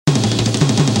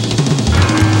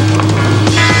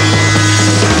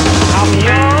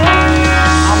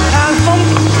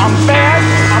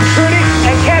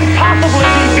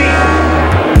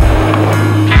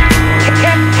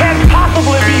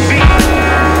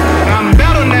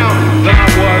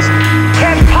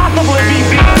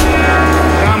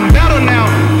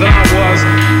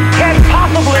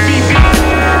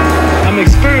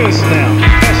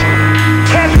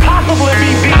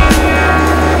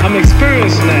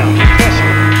now.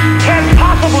 Can't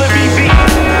possibly be beat.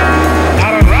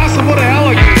 I done wrestled with an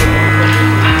alligator.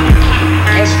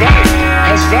 That's right.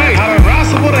 That's right. I done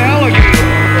wrestled with an alligator.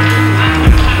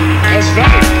 That's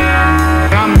right.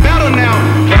 I'm better now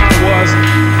than I was.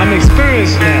 I'm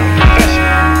experienced now.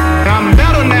 I'm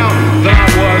better now than I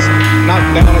was.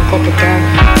 Knocked down a couple times.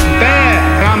 Bad.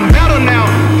 I'm better now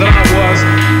than I was.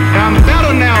 I'm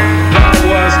better now than I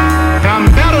was. I'm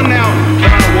better now than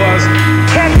I was.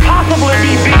 Can't possibly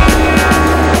be beat.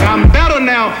 I'm better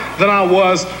now than I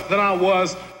was. Than I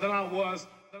was. Than I was.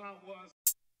 Than I was.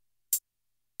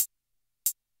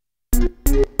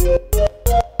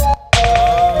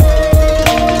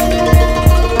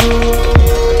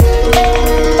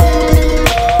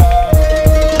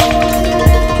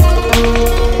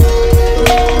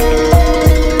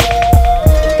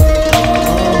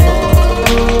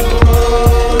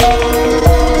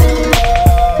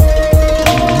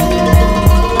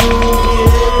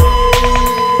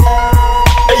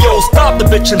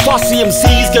 bitchin'. Posse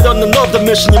MCs get on another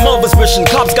mission. Your mother's mission,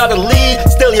 cops got a lead.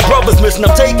 Still your brother's missing.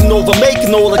 I'm taking over,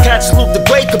 making all the cats salute the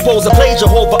great composer. Play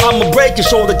Jehovah, I'ma break your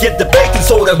shoulder, get the baking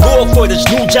soda. Raw footage,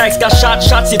 new jacks got shot,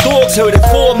 shots your dogs heard it.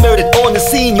 4 murdered on the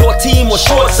scene, your team was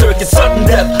short circuit, sudden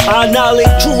death. I annihilate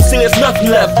truth, say there's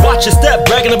nothing left. Watch your step,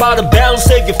 bragging about a battle,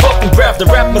 save your fucking breath. The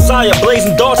rap messiah,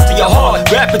 blazing darts to your heart.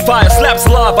 Rapid fire, slap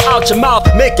saliva out your mouth,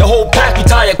 make your whole pack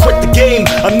retire, quit the game.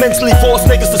 I mentally force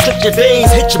niggas to slit your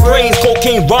veins, hit your brains,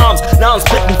 cocaine bombs. Now I'm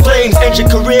spitting flames, end your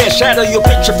career, shatter your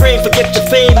picture frame, forget your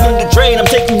fame in the drain. I'm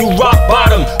taking you rock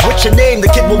bottom. What's your name? The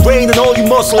kid will reign and all you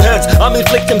muscle heads. I'm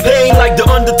inflicting pain like the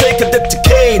Undertaker did to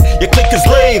Kane. Your click is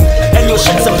lame and your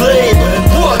shit's a blame.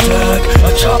 What? I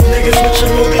chop niggas with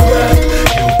Shinobi Rap.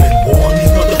 You've been warned,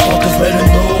 these motherfuckers better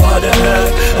know how to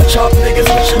act. I chop niggas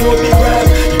with Shinobi Rap.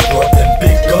 You brought them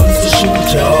big guns to shoot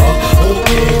y'all.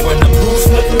 Okay, when I'm loose,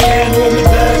 nothing can hold me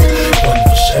back. Run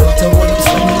for shelter when I'm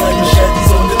swinging like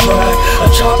machetes on the track. I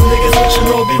chop niggas with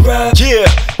Shinobi Rap. Yeah.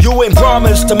 You ain't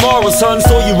promised tomorrow, son,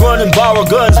 so you run and borrow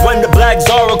guns. When the black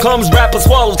Zara comes, rappers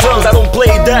swallow tongues. I don't play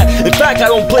that. In fact,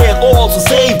 I don't play at all, so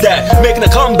save that. Making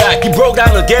a comeback, you broke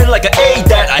down again like I ate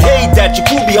that. I hate that, you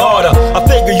could be harder. I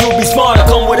figure you'll be smarter.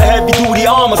 Come with a heavy duty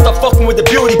armor, stop fucking with the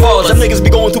beauty bars. Them niggas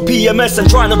be going through PMS and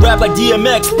trying to rap like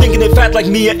DMX, thinking they fat like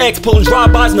me and X, pulling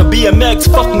drive-bys in a BMX.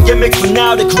 Fucking gimmicks, but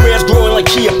now their careers growing like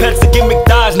chia pets. The gimmick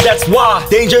dies, and that's why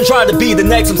Danger tried to be the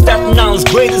next. I'm Staten Island's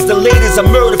greatest, the latest. I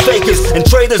murder fakers and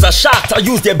traitors. Are shocked, I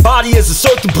use their body as a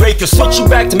circuit breaker. Switch you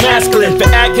back to masculine for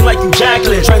acting like you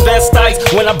Jacqueline.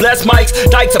 Transvestites, when I bless mics,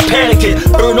 dykes are panicking.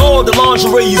 Burn all the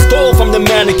lingerie you stole from the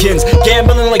mannequins.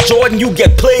 Gambling like Jordan, you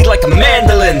get played like a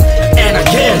mandolin. And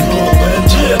again,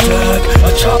 I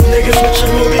chop niggas with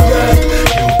Shinobi Rap.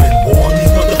 You've been warned,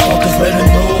 these motherfuckers better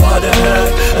know how to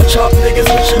act. I chop niggas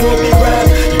with Shinobi Rap.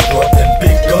 You brought them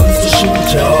big guns to shoot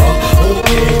y'all.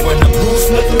 Okay, when I'm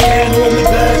loose, nothing can hold me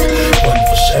back. Run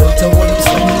for shelter when I'm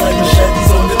swinging like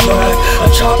machetes on the track. I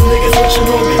chop niggas with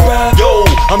Shinobi Rap. Yo,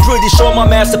 I'm pretty sure my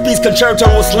masterpiece concerto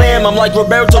will slam. I'm like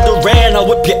Roberto Duran, I'll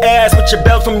whip your ass with your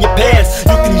belt from your pants.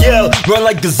 You can yell, run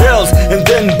like gazelles, and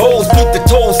then bows, beat the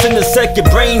toes, intersect your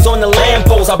brains on the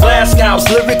lamppost. I blast cows,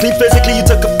 lyrically, physically, you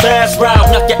took a fast route.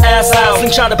 Knock your ass out,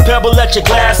 slingshot a pebble at your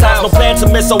glass house. No plan to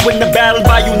miss, I'll win the battle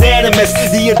by unanimous.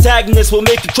 The antagonist will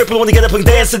make you cripple when you get up and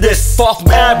dance to this. Far from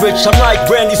average, I'm like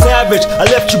Brandy Savage. I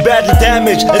left you badly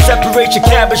damaged, and separate your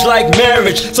cabbage like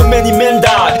marriage. So many men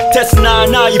died, testing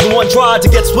I even one tried to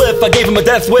get swift. I gave him a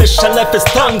death wish, I left his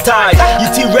tongue tied. You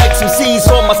T-Rex MCs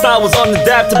thought my style was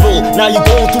unadaptable. Now you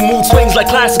going through mood swings like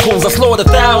classicals. I slaughter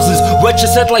thousands, wet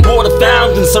your set like water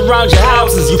fountains. Surround your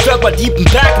houses, you felt my deep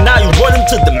impact. Now you run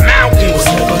into the mountains.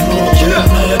 Never know when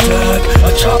I attack. I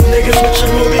chop niggas with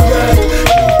Shinobi Rap.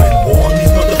 You've been warned,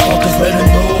 these motherfuckers better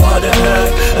know how to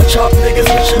act. I chop niggas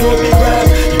with Shinobi Rap.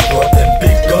 You brought them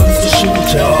big guns to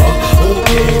shoot y'all.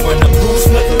 Okay, when I'm loose,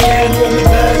 nothing can hold me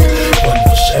back. Run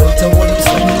for shelter when I'm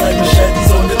swinging like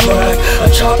machetes on the track. I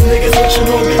chop niggas with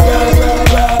Shinobi Rap.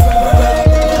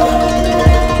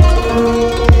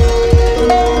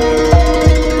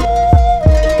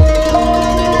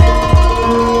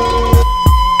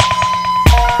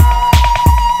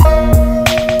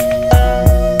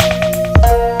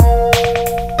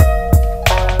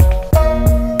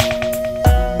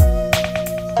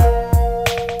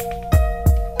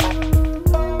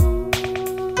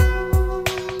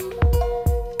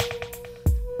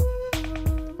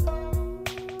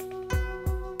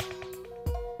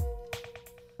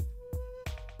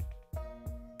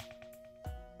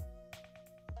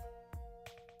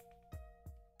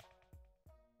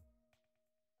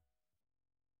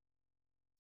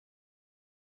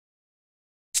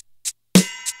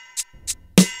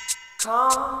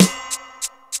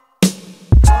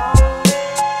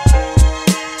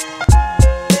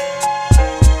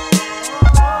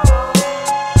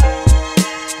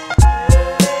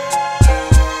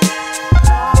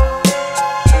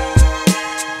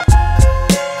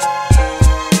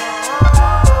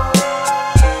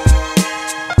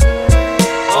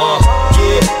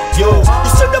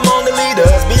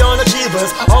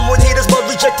 Onward haters but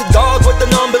rejected God with the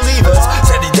non-believers.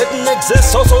 Said he didn't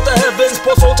exist, so sold to heavens,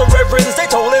 pour soul to reverence. They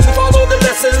told him follow the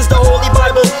lessons, the holy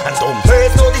Bible, and don't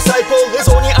praise no disciple, his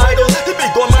only idol. The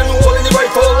big gun man who holding the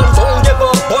rifle, and don't give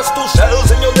up, bust two shells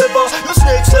in your liver. You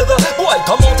snake slither, boy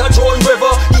come out a Jordan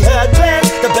River. He had plans,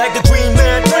 to bag the green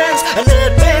man brands, and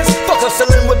had pants, fuck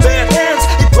hustling with bad hands.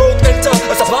 He broke into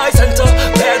a supply center,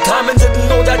 bad timing, didn't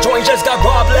know that joint just got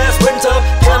robbed last winter.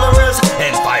 Cameras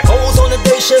and 5 holes on the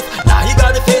day shift. Now he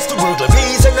got to face the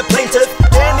burglaries and the plaintiff.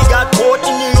 Then he got caught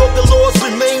in New York, the laws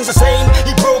remains the same.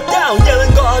 He broke down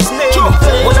yelling God's name.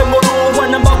 When I'm gonna do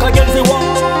when I'm back against the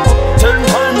wall, 10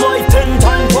 times right, 10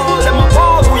 times fall. Let my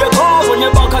call who you call when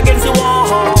you're back against the wall.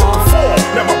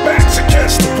 Now my back's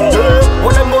against the wall.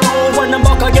 When I'm gonna do when I'm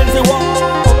back against the wall,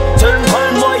 10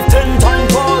 times right, 10 times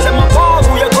fall. Let my call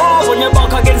who you call when you're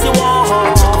back against the wall.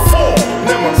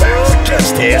 Now my back's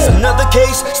against the wall. There's another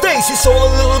case. Stacy saw a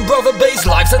little brother base.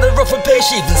 Life's at a rougher pace.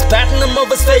 She even spat in the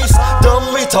mother's face.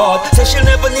 Dumb retard. Says she'll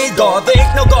never need God. There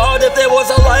ain't no God. If there was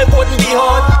a life, wouldn't be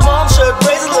hard. Mom should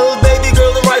raise a little baby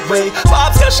girl the right way.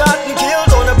 Pops got shot and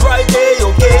killed on a bright day.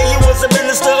 Okay, he was a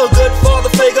minister, a good father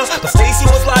figure, but Stacy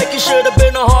was like he should have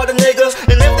been a harder nigga.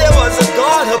 And if there was a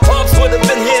God, her pops would have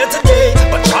been here today.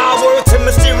 But child works in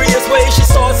mysterious ways. She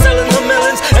started selling her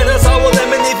melons and her sour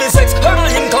lemon. Even sex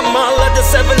heard him come out at the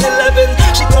 7-Eleven.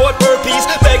 She caught burpees,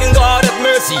 begging God have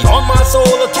mercy on my soul,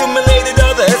 accumulated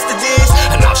other STDs.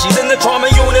 And now she's in the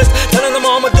trauma unit, telling the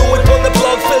mama do it, pull the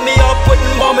plug, fill me up with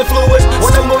embalming fluid.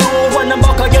 When I'm gonna when I'm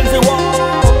back against the wall,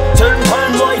 10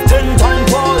 times right, 10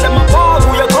 times fall. Let my call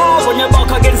who you call when you're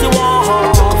back against the wall.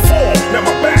 Now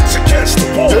my back's against the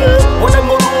wall. When I'm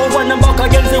gonna when I'm back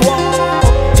against the wall,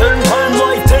 10 times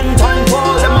right, 10 times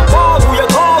fall. Let my call who you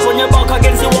call when you're back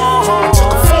against the wall.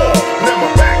 Now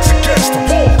my back's against the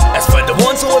wall. As for the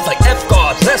ones who was like F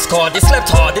God, less God, they slept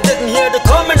hard, they didn't hear the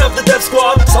coming of the death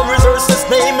squad. Some reversed his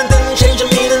name and didn't change the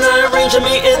meaning. I arranged a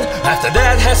meeting. After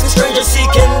that, had some strangers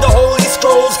seeking the Holy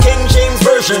Scrolls, King James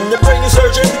Version. The brain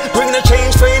surgeon, bringing a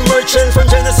change frame merchant from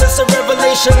Genesis to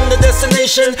Revelation. The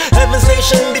destination, heaven's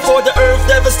nation before the earth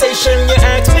devastation. You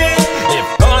ask me if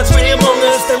God's really among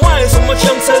us, then why is so much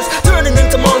youngsters turning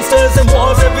into monsters and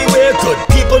wars everywhere? Good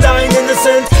people dying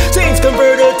innocent, saints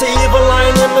converted to evil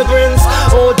lying immigrants.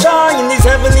 Oh, Jah in these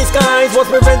heavenly skies, what's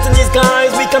preventing these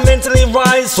guys? We can mentally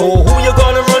rise. So who you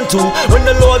gonna run to when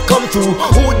the Lord come through?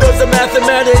 Who does the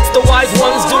mathematics? The wise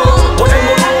ones do. When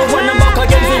I'm back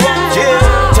against the wall,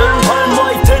 yeah. 10 times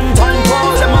right, 10 times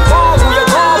fall. Let my call who you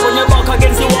call when you're back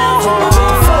against the wall.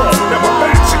 Now my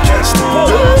back's against the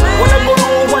wall.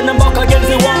 When I'm back against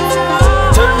the wall,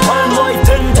 10 times right,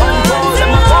 10 times fall. Let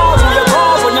my call who you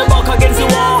call when you're back against the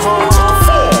wall.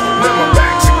 Now my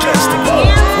back's against the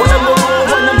wall. When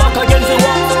I'm back against the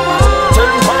wall, 10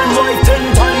 times right,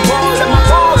 10 times fall. Let my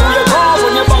call who you call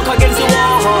when you're back against the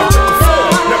wall.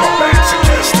 Now my back's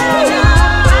against the wall.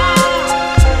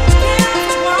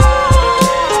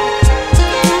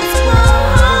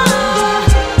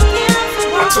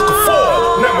 I took a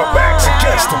fall. Now my back's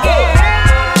against the wall.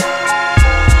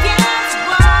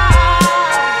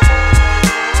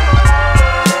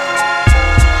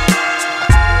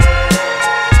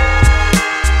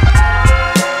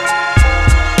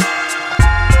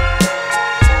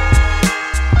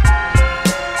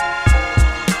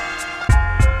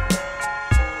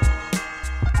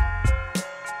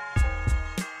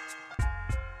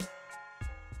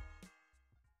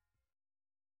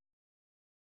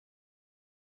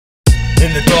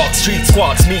 In the dark street,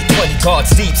 squads meet 20 guards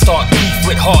deep, start beef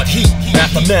with hard heat.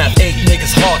 Aftermath, 8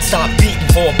 niggas heart stop beating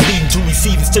for bleeding to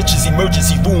receiving stitches.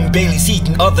 Emergency room, Bailey's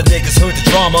heating. Other niggas heard the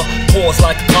drama, pause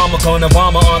like a comma. Gonna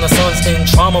Rama on her sons in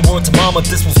trauma. Word to mama,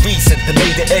 this was recent. They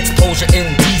made the exposure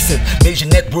indecent. Major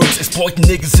networks exploiting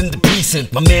niggas in the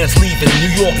precinct. My man's leaving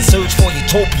New York in search for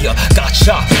Utopia. Got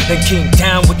shot, then came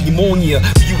down with pneumonia.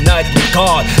 Reunited with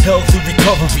God, healthy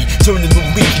recovery. Turned a new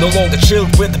leaf, no longer chilled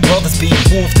where the brothers be.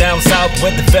 Moved down south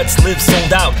where the vets live,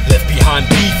 sold out. Left behind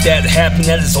beef that happened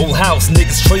at his old house.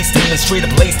 Niggas traced him and straight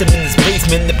up laced him in his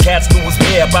basement. The cats knew his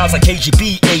whereabouts like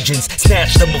KGB agents.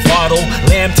 Snatched the Movado,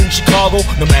 lammed in Chicago.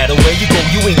 No matter where you go,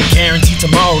 you ain't guaranteed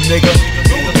tomorrow, nigga.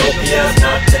 Utopia's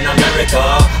not in America.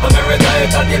 America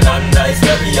is the land of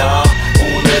hysteria.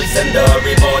 Who lives in the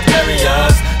remote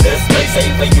areas? This place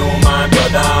ain't for you, my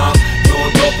brother.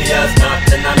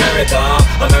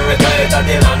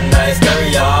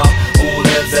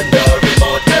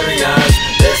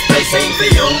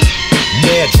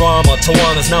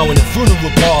 is now in a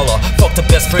funeral parlor. Fucked her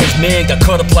best friend's man, got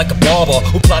cut up like a barber.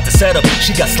 Who plot the setup,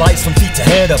 she got sliced from feet to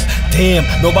head up. Damn,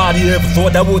 nobody ever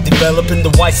thought that would develop in the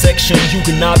white section.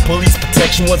 Huguenot police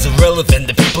protection was irrelevant.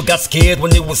 The people got scared when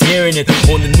they was hearing it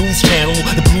on the news channel.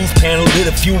 The blues panel lit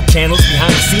a few candles.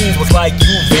 Behind the scenes was like,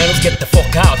 you vandals, get the fuck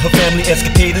out. Her family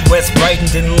escapaded West Brighton,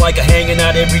 didn't like her hanging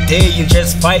out every day and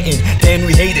just fighting. Then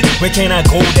we hated, where can I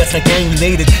go that's not gang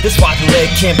related? This rotten leg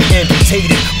can't be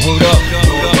amputated. Word up.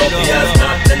 Utopia's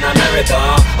not in America.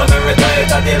 America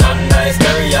is the land of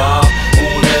hysteria. Who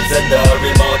lives in the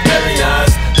remote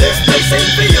areas? This place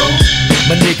ain't for you.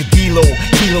 My nigga D-Lo,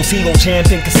 Kilo, CeeLo,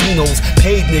 champion casinos.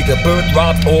 Paid nigga, Bert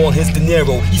robbed all his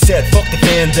dinero. He said fuck the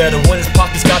vendetta. When his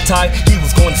pockets got tight, he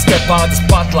was going to step out the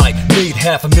spotlight. Made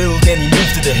 $500,000, then he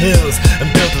moved to the hills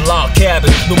and built a log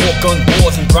cabin. No more gun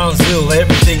wars in Brownsville,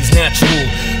 everything's natural.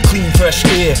 Clean, fresh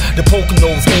air, the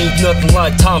Poconos ain't nothing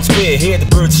like Times Square. Hear the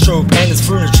birds chirp and his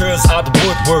furniture's out the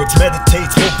woodworks. Meditate,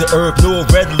 smoke the herb, no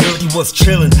red alert, he was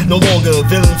chillin'. No longer a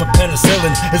villain for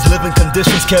penicillin. His living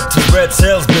conditions kept his red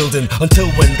cells building.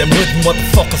 Until when them written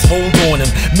motherfuckers rolled on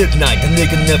him. Midnight, the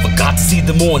nigga never got to see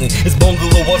the morning. His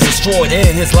bungalow was destroyed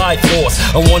and his life force.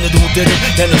 I wondered who did it,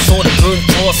 then I saw the burnt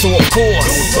cross, so of course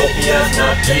Utopia's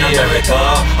not in America.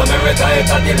 America is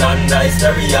the land of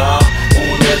hysteria.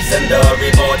 Who lives in the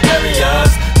remote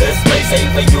areas? This place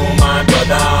ain't for you, my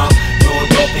brother.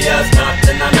 Utopia's not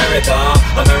in America.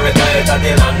 America is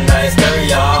the land of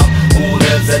hysteria. Who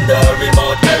lives in the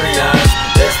remote areas?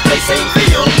 This place ain't for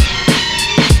you.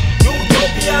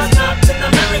 Utopia's not in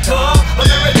America.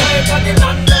 America is the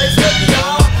land of hysteria.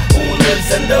 Who lives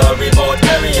in the remote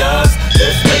areas?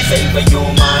 This place ain't for you,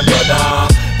 my brother.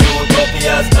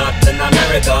 Utopia's not in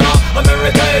America.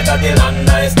 America is the land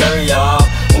of hysteria.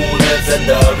 Who lives in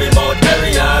the remote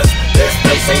areas? This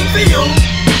place ain't for you.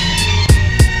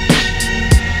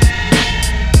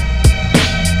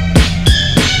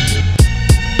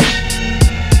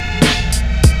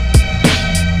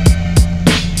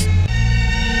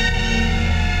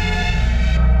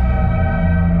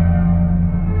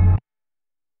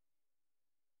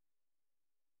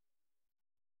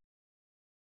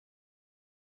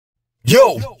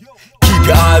 Yo! Keep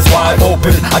your eyes wide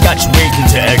open, I got you waiting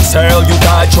to exhale, you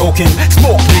die choking.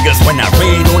 Smoke niggas when I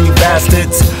raid on you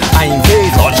bastards. I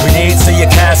invade, launch grenades to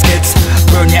your caskets.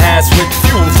 Burn your ass with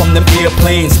fuel from them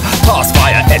airplanes. Toss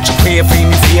fire at your prayer, free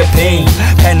me fear pain.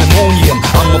 Pandemonium,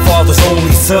 I'm my father's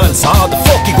only son. So how the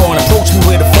fuck you gonna approach me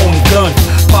with a phony gun?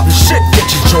 Poppin' shit, get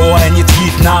your jaw and your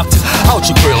teeth knocked out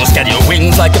your grill, scatter your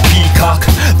wings like a peacock.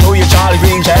 Throw your Jolly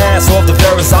Ranger ass off the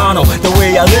Verrazano. The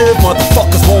way I live,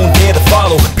 motherfuckers won't dare to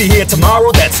follow. Be here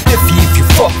tomorrow, that's iffy if you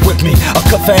fuck with me. I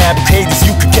cut fabricators,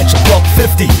 you could catch a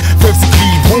 $150. First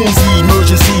degree wounds, the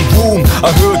emergency room.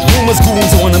 I heard rumors,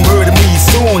 goons wanna murder me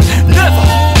soon. Never!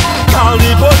 Call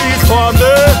the police for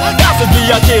me. That would be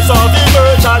a case of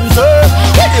emergency.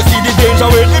 When you see the danger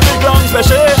with the big long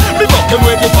special, me fucking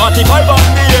with the 45 on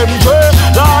the M3.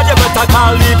 Lord, you better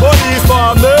call the police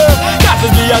for me. That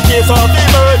would be a case of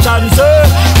emergency.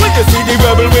 When you see the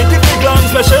rebel with the big long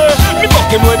special, me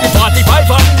fucking with the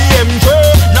 45 on the M3.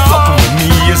 Fucking with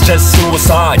me is just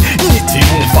suicide. You need to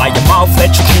unify your mouth,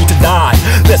 let your crew to die.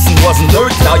 Lesson wasn't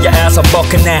learned, now your ass I'm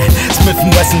bucking at. Smith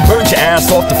 & Wesson burned your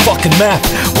ass off the fucking map.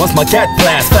 Once my cat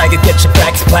blast, faggot get your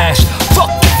back splash. Fuck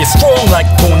if you're strong like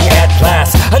Tony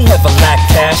Atlas. I never lack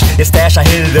cash, it's stash I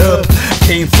hit it up.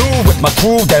 Came through with my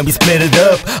crew, then we split it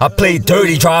up. I played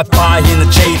dirty, drive by in the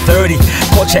J30.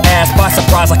 Caught your ass by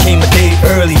surprise, I came a day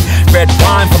early. Red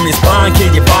wine from your spine,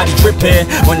 kill your body dripping.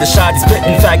 When the shot is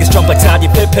spitting, faggots jump like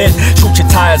Toddy Pippin. Shoot your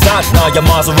tires out, now your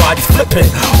Maserati's flipping.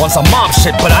 On some mom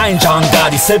shit, but I ain't John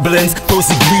Gotti's siblings.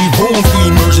 First degree wounds,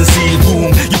 emergency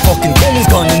room. You fucking goons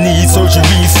gonna need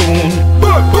surgery soon.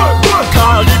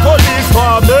 Call the police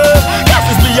for me. That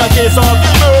is be a case of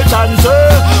emergency.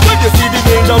 When you see the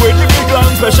danger with the big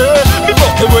long special, me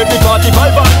fucking with the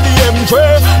 45 on the M3.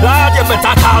 Lord, you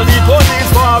better call the police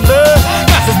for me.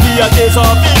 That is be a case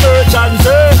of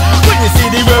emergency. When you see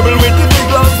the rebel with the big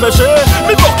long special,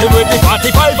 me fucking with the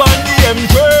 45 on the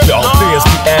M3. Y'all players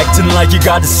be acting like you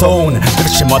got the zone.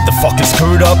 Lift your motherfucking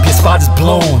skirt up, your spot is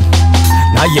blown.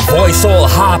 Now your voice all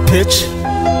high pitch.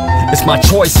 It's my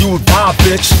choice, you'll die,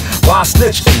 bitch. Why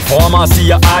snitch? Inform, I see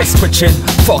your eyes twitching.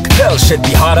 Fuck hell, shit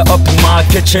be hotter up in my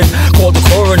kitchen. Call the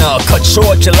coroner, cut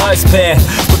short your lifespan.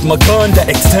 With my gun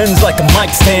that extends like a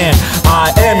mic stand.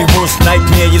 I am your worst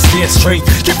nightmare, you stay straight.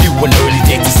 Give you an early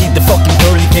date to see the fucking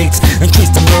pearly gates.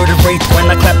 Increase the murder rate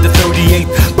when I clap the 38.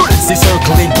 Bullets they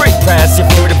circulate, break past your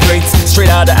vertebrates.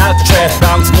 Straight out of Alcatraz,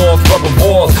 bouncing off rubber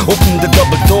walls. Open the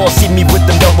double door, see me with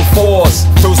them double fours.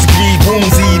 First degree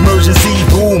wounds, emergency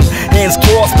room. Hands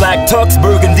crossed, black tux,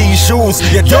 burgundy shoes.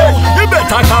 You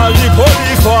better call the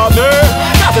police for me.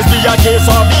 That is be a case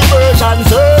of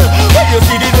emergency. When you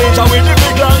see the danger with the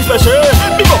big long special,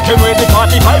 be fucking with the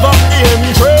 45 on the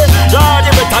M3. Yeah,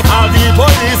 you better call the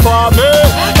police for me.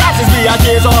 That is be a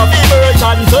case of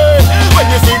emergency. When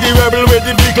you see the rebel with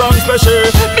the big long special,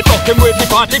 be fucking with the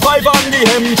 45 on the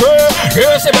M3.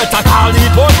 Yes, you better call the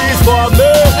police for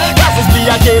me. That is be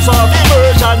a case of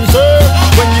emergency.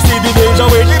 When you see the danger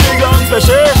with the big long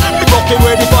special, be fucking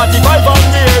with the 45 on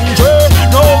the M3.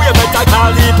 No, you better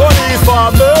call the police for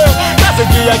me. That is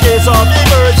be a case of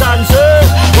emergency.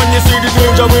 When you see the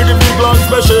danger with the big long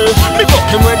special, be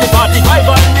fucking with the 45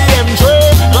 on the M3.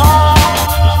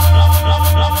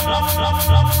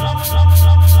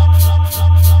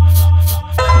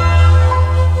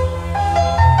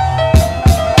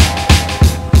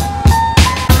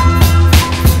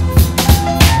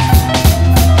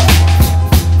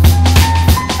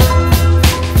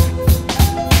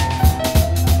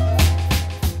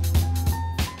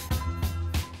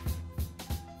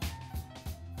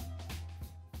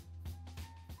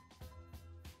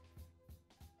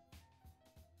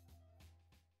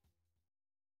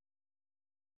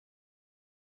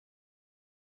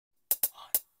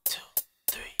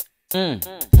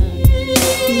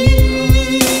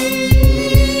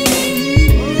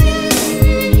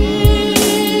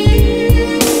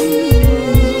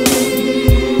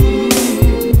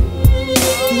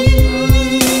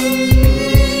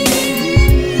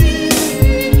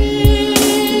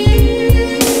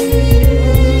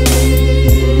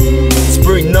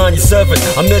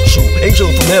 I met you, angel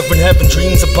from heaven, having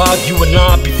dreams about you and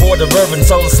I before the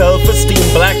reverence, all the self-esteem,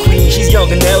 black queen. She's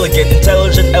young and elegant,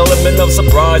 intelligent, element of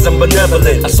surprise and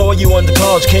benevolent. I saw you on the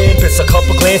college campus, a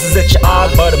couple glances at your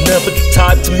eye, but I'm never the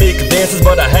type to make advances,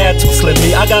 but I had to.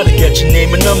 Slimmy, I gotta get your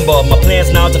name and number. My plans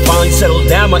now to finally settle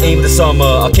down, my aim this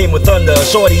summer. I came with thunder,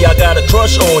 shorty, I got a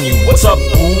crush on you. What's up,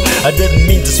 boo? I didn't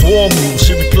mean to swarm you.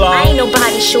 She replied, I ain't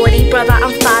nobody shorty, brother,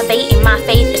 I'm 5'8", and my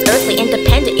faith is earthly,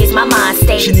 independent is my mind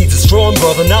state. She needs a strong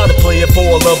brother, not a player for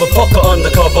a lover. Fuck her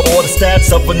undercover, or the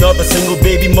stats of another single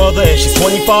baby mother. And she's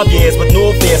 25 years with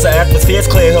no fears. Her atmosphere's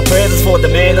clear, her prayers is for the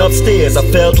man upstairs. I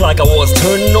felt like I was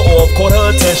turning her off, caught her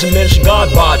attention, mentioned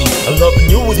God body. And loving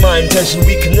you was my intention,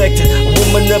 we connected. A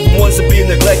woman never wants to be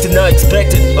neglected, not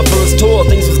expected. My first tour,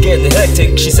 things was getting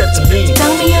hectic. She said to me,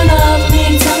 tell me you love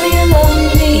me, tell me you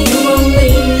love me. You won't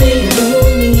leave me, you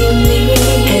won't leave me,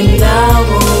 and I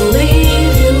won't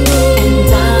leave you,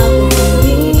 and I won't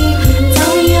leave you.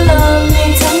 Tell me you love me,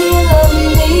 tell me you love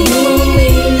me. You won't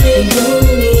leave me, you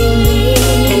won't leave me,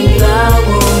 and I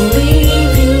won't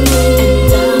leave you,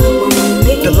 and I won't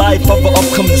leave you. The life of an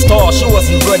upcoming star, she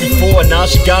wasn't ready for it. Now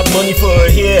she got money for her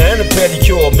hair and a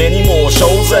pedicure. Many more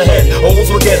shows ahead. Always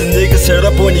will get a niggas hit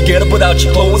up when you get up without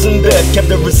your clothes in bed. Kept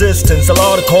the resistance, a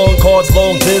lot of calling cards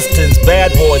long distance.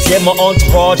 Bad boys, yeah, my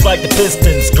entourage like the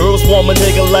Pistons. Girls want my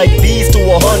nigga like bees to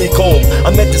a honeycomb.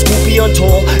 I met this groupie on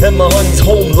tour and my honey's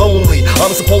home lonely.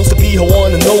 I'm supposed to be her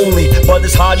one and only, but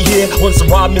this hottie here wants to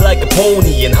ride me like a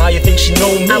pony. And how you think she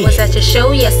know me? I was at your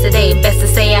show yesterday, best to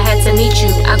say I had to meet you.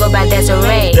 I go by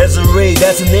Desiree. Desiree,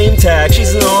 that's a name tag.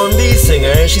 She's an R&B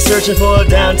singer and she's searching for a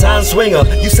downtown swinger.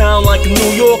 You sound like a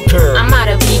New Yorker. I'm out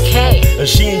of BK, and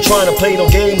she ain't trying to play no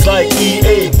games like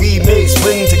EA. We may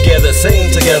swing together,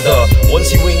 sing together.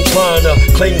 Once you ain't trying to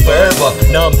claim forever.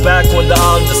 Now I'm back on the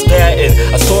island of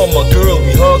Staten. I saw my girl,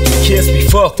 we hugged, we kissed, we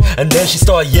fucked, and then she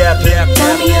started yapping.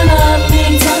 Tell me you love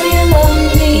me, tell me you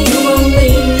love me. You won't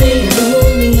leave me, you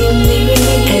won't leave me,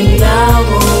 and I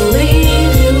won't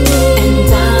leave you,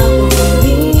 and I won't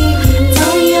leave you.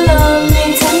 Tell me you love me,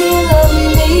 tell me you love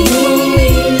me. You won't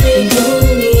leave me, you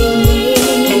won't leave me,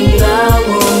 and I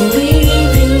won't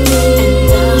leave you, and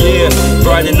I won't. Yeah,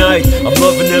 Friday night, I'm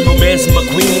loving and romancing my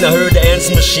queen. I heard the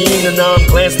answer machine and now I'm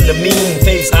glancing the mean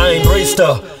face. I embraced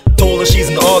her, told her she's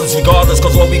an artist regardless,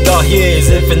 cause what we got here is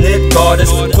infinite goddess.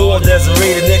 Called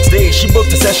Desiree the next day, she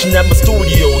booked a session at my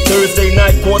studio. Thursday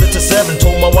night, 6:45,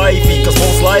 told my wifey, cause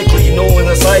most likely, knowing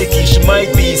her psyche, she might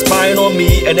be spying on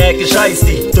me and acting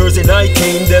shysty. Thursday night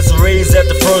came, Desiree's at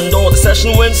the front door. The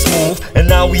session went smooth, and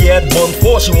now we at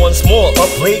 1-4, she wants more. Up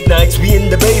late nights, we in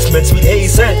the basement, sweet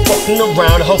A-cent, fucking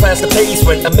around, how fast the pace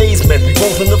went. Amazement, we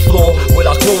both on the floor with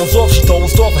our clothes off. She told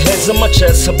off, her head's on my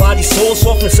chest, her body so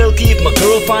soft and silky. If my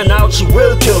girl find out, she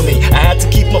will kill me. I had to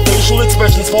keep my facial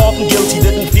expressions far from guilty.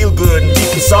 Didn't feel good, and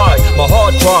deep inside my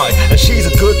heart cried. And she's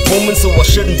a good woman, so I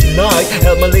shouldn't deny.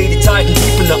 Held my lady tight, and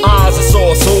deep in the eyes I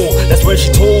saw a soul. That's when she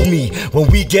told me, when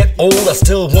we get old, I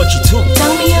still want you to.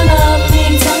 Tell me you love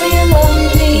me, tell me you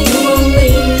love me. You won't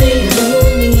leave me, you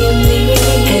won't leave me,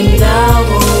 and I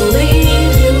won't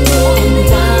leave you,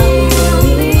 and I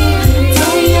won't leave you.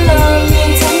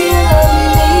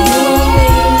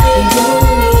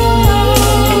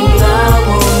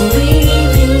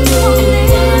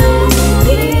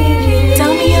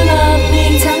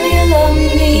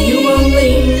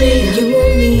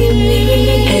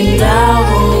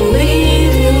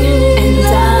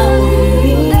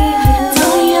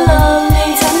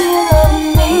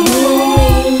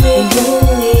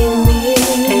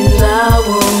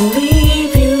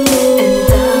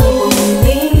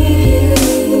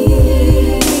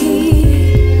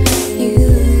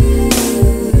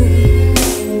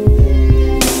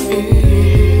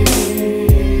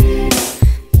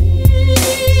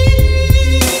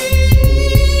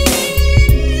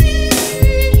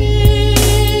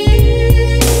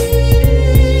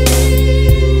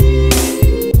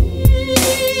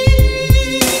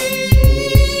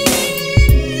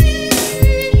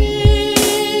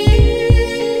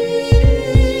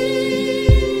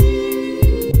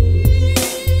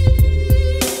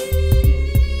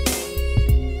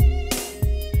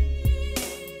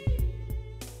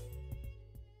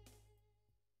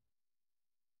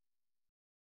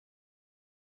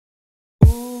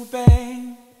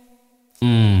 babe.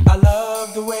 I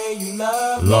love the way you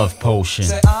love me. Love potion.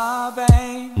 Say, ah,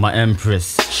 babe. My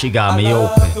empress, she got me I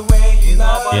love open. the way you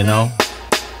love You me. know?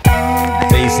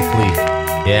 Basically,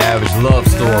 your average love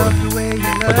story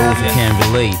for those who can't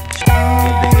relate.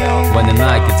 When the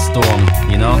night gets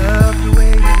stormy, you know?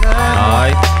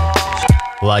 Alright?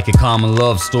 Like a common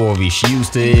love story, she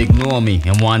used to ignore me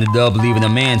and winded up leaving a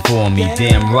man for me.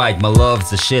 Damn right, my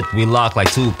love's the shit, we lock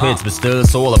like two pits, but still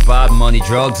it's all about money,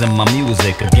 drugs, and my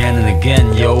music. Again and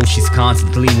again, yo, she's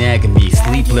constantly nagging me.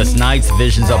 Sleepless nights,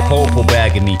 visions of popo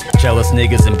bagging me. Jealous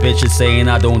niggas and bitches saying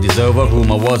I don't deserve her.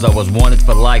 Rumor was I was wanted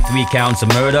for like 3 counts of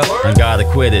murder and gotta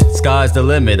quit it. Sky's the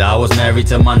limit, I was married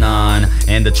to my 9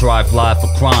 and the tri-fly for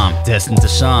crime, destined to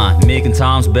shine, making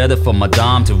times better for my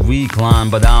dime to recline,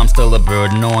 but I'm still a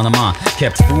burden on her mind.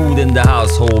 Kept food in the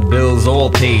household, bills all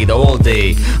paid all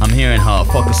day. I'm hearing her,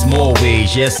 fuck a small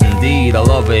wage, yes indeed. I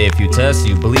love her, if you test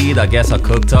you bleed. I guess I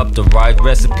cooked up the right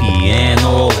recipe and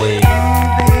always.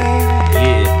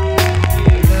 Yeah,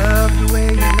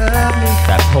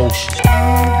 that potion.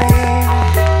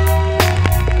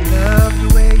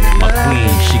 My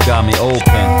queen, she got me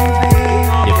open.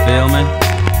 You feel me?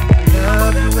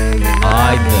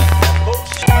 Alright then.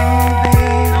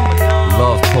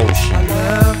 Love potion.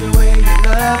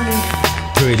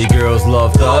 Pretty girls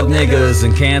love thug niggas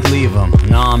and can't leave them.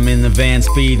 Now I'm in the van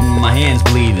speeding, my hands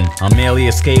bleeding. I merely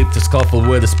escaped to scuffle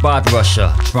with a spot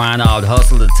rusher, trying to out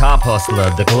hustle the top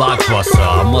hustler, the Glock buster.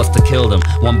 I must have killed him.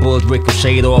 One bullet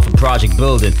ricocheted off a project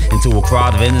building into a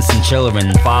crowd of innocent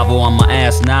children. 5-0 on my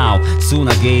ass now, soon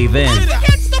I gave in.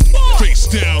 Face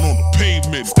down on the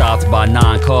pavement. Stopped by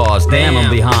 9 cars, damn I'm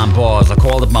behind bars. I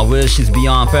called up my wish, she's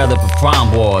beyond fed up with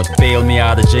crime wars. Bailed me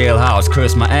out of jailhouse,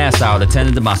 cursed my ass out,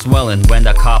 attended to my swelling when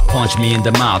that cop punched me in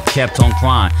the mouth. Kept on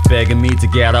crying, begging me to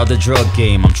get out the drug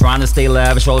game. I'm trying to stay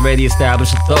lavish, already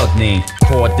established a thug name.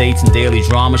 Court dates and daily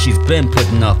drama she's been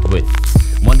putting up with.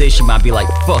 One day she might be like,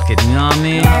 fuck it, you know what I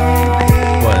mean?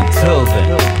 But until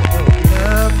then,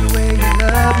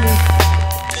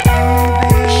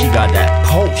 she got that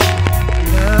potion.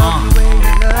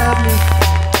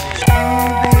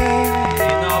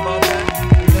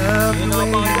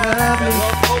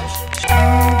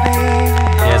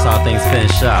 Here's how things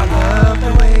finish up.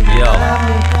 Yo,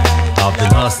 I've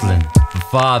been hustling for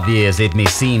 5 years, it may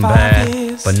seem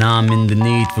bad, but now I'm in the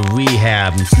need for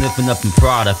rehab. I'm sniffing up in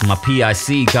product, my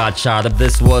PIC got shot up.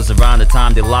 This was around the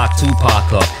time they locked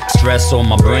Tupac up. Stress on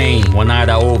my brain, one night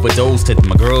I overdosed it.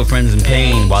 My girlfriend's in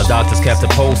pain, while doctors kept her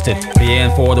posted.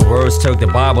 Praying for the worst, took the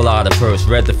Bible out of purse.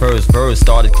 Read the first verse,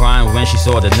 started crying when she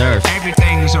saw the nurse.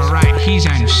 Everything's alright, he's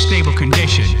in stable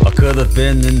condition. I could have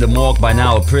been in the morgue by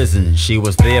now or prison. She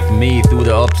was there for me through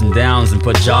the ups and downs and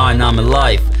put joy in my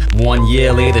life. 1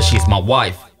 year later, she's my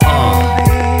wife.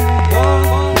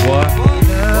 What?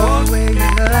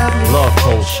 Love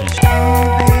potion.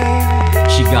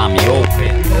 She got me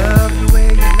open.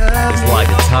 It's like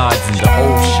the tides in the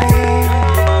ocean.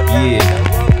 Yeah.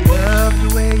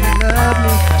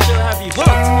 She'll have you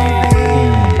hooked.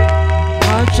 I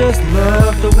just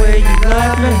love the way you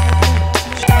love me.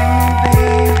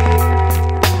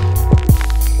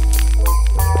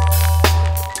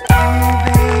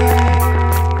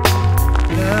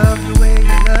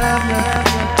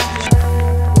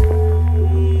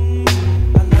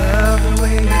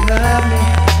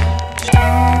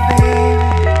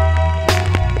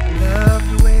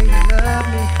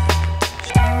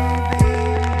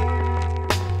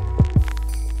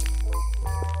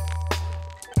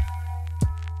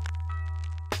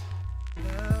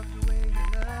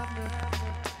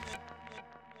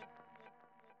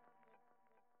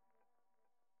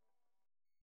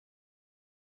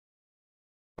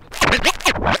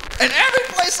 And every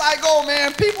place I go,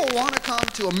 man, people want to come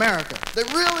to America. They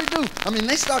really do. I mean,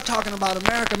 they start talking about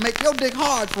America, make your dick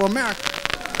hard for America.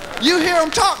 You hear them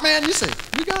talk, man, you say,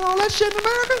 you got all that shit in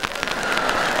America?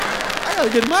 I gotta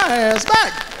get my ass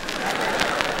back.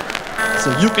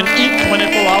 So you can eat 24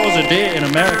 hours a day in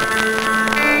America.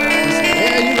 You say,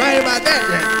 yeah, you right about that,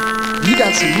 man. You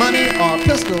got some money or a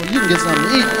pistol, you can get something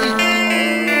to eat.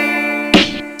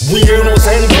 We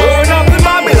innocent burn up in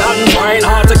Babylon, trying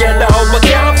hard to get out but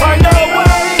can't find a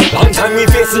way. Long time we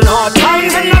facing hard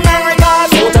times in America,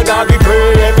 so to God we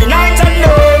pray every night and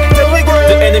day till we grow.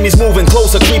 The enemy's moving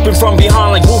closer, creeping from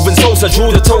behind like moving Sosa.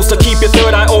 Drew the toaster, keep your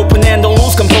third eye open and don't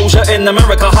lose composure. In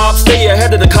America, hop, stay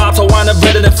ahead of the cops. I wind up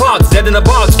better than Fox, dead in a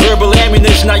box. Verbal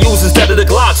ammunition I use instead of the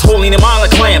Glocks, holding them on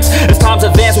like clamps. It's time to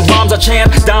advance with rhymes I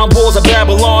chant. Down walls of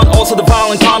Babylon, also the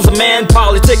violent crimes of man.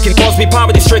 Politicking, cause me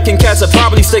poverty stricken. Cats are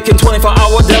probably sticking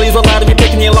 24-hour delis, allowed to be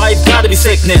picking in your life gotta be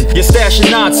sickening. You're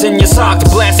stashing knots in your socks,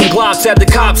 blasting glocks at the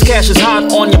cops. Cash is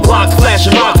hot on your block,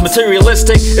 flashing rocks.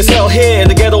 Materialistic, it's hell here in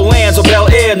the ghetto lands or Bel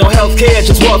Air. No healthcare,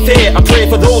 just welfare. I pray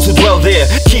for those who dwell there.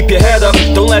 Keep your head up,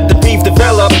 don't let the beef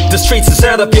develop. The streets are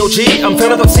set up, yo G, I'm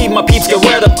fed up. I see my peeps get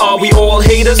wet up. Are we all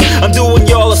haters? I'm doing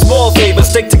y'all a small favor.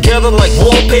 Stick together like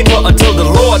wallpaper until the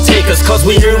Lord take us. Cause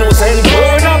we innocent,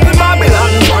 growing up in Babylon,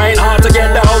 trying hard to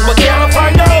get out but can't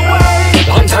find a way.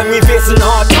 Long time we facing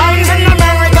hard times in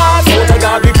America, so to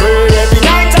God we pray every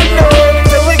night and day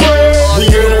till we grow. We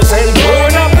innocent,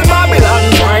 growing up in Babylon,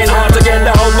 trying hard to get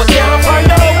out but can't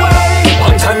find a way.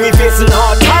 Long time we facing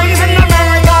hard times in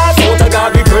America, so to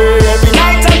God we pray every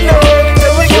night and day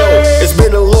till we grow. It's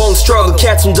been a long struggle,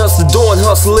 cats from dusk to dawn,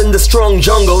 hustle in the strong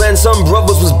jungle, and some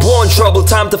brothers was born trouble.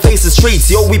 Time to face the streets,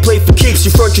 yo we play for keeps.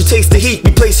 You front, you taste the heat,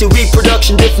 we place your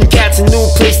reproduction. Different cats, a new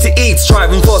place to eat,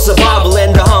 striving for survival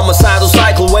and the homicidal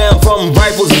cycle. Where I'm from,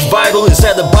 rifles is vital.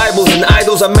 Instead of Bibles and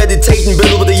idols, I'm meditating,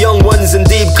 build with the young ones in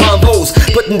deep convos,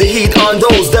 putting the heat on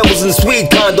those devils in sweet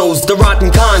condos. The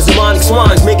rotten cons, demonic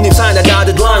swines, making him sign a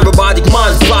dotted line. Robotic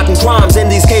minds, plotting crimes in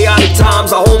these chaotic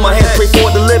times. I hold my head, pray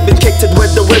for the living, kicked it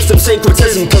with the wisdom,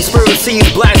 syncretism. Conspiracies,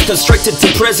 blacks constricted to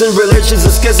prison. Religions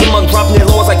a schism, uncropping their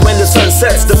laws like when the sun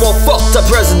sets. The more fucked up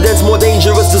presidents, more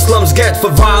dangerous the slums get.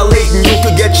 For violating, you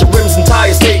could get your rims and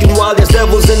tires taken, while there's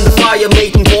devils in the fire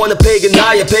making. Born a pagan,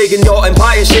 die a pagan, your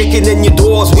empire shaking in your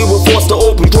doors. We were forced to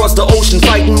open, cross the ocean,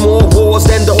 fighting more wars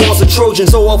than the horse of Trojan.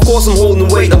 So of course I'm holding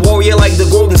weight, a warrior like the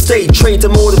Golden State, trained to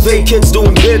motivate kids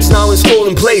doing bids now in school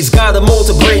and plays. Gotta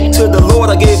motivate, to the Lord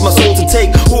I gave my soul to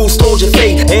take. Who stole your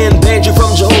fate and banned you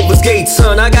from Jehovah's gate?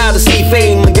 Son, I gotta see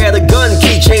fame and get a gun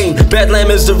keychain.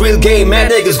 Bedlam is the real game,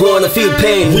 mad niggas gonna feel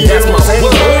pain. That's my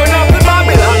word. Growing up in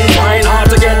Babylon, trying hard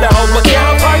to get out but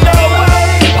can't find a way.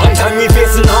 Long time we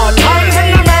facing hard times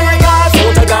in America,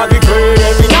 so to God we pray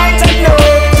every night and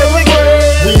day till we grow.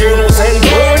 We innocent,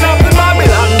 growing up in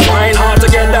Babylon, trying hard to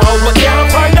get out but can't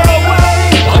find a way.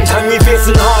 Long time we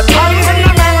facing hard times in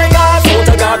America, so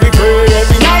to God we pray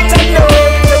every night and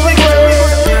day till we grow.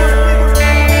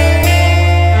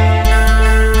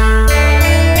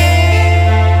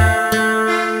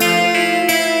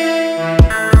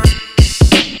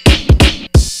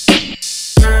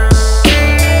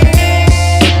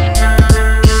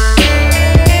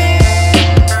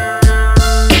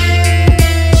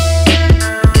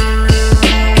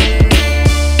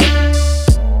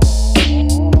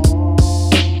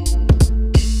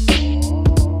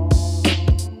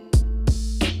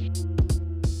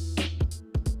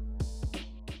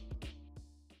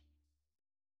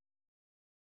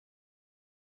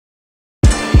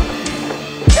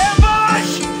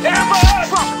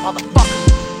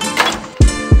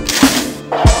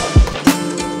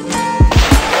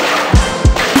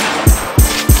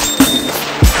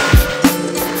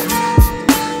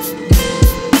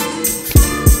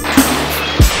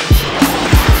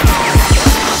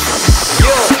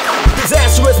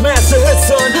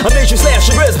 I made you slash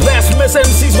your wrist, blasphemous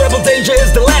MCs, rebel danger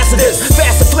is the last of this.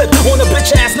 Fast to flip on a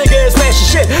bitch ass nigga and smash your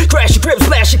shit. Crash your crib,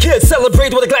 splash your kids, celebrate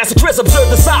with a glass of Chris. Observe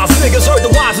the size, niggas heard the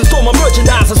wise and stole my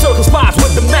merchandise. I circle spots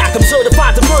with the Mac, I'm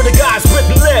certified to murder guys.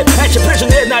 Spitting lead at your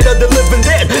pigeon head, night of the living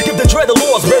dead. Give the dread of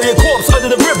laws, bury a corpse under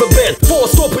the riverbed.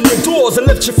 Forced open your doors and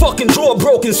lift your fucking jaw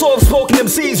broken. Soft spoken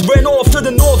MCs ran off to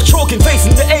the north, choking,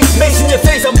 facing the ace. Mace in your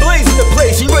face, I'm blazing the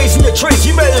place. Erasing your trace,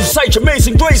 you made him cite your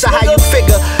amazing grace. So how you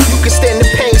figure you can stand the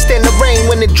pain, stand the rain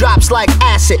when it drops like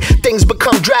acid? Things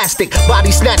become drastic.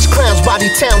 Body snatch clowns, body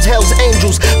towns, hell's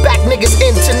angels. Back niggas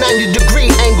into 90-degree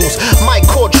angles. Mic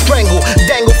cord strangle,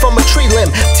 dangle from a tree limb.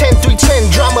 10-3-10,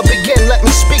 drama begin. Let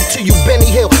me speak to you, Benny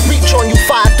Hill. Reach on you,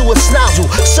 fire through a snozzle.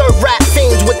 Serve rat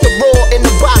fiends with the raw in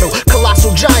the bottle.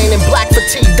 Colossal giant in black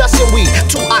fatigue, dust and weed.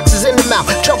 2 oxes in the mouth,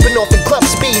 jumping off in club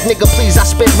speed. Nigga, please, I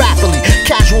spit rapidly.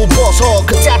 Casual boss hog,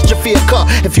 catastrophe occur.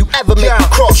 If you ever make a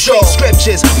cross street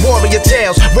scriptures, warrior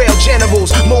tales, rail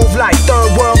generals, move like third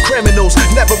world criminals.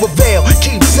 Never reveal,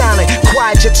 keep silent,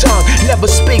 quiet your tongue. Never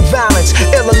speak violence.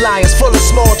 Ill alliance, full of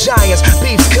small giants.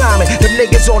 Beefs climbing, them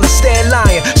niggas on the stand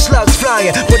lying. Slugs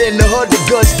flying, but in the hood the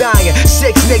goods dying.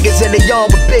 6 niggas in the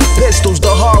yard with big pistols.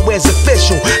 The hardware's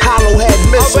official. Hollow head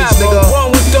missiles, nigga.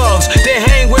 Wrong with thugs, they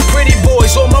hang with pretty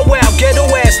boys. On my wild ghetto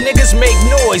ass niggas make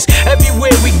noise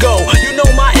everywhere we go. You know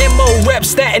my MO, rep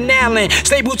Staten Island.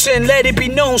 Stapleton, let it be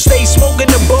known. Stay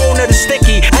smoking the bone of the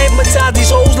sticky. I hypnotize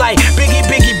these hoes like Biggie,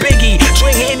 Biggie, Biggie.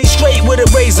 Drink Henny straight with a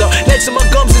razor. Next to my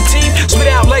gums and teeth, spit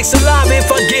out like saliva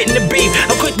if I get in the beef.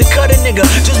 I'm quick to cut a nigga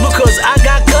just because I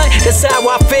got cut. That's how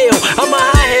I feel. I'm a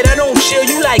high head, I don't chill.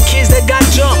 You like kids that got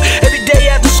jumped every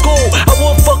day after school. I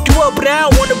won't fuck you up, but I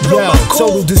don't wanna put on my coat.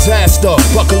 Total disaster,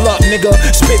 buckle up nigga.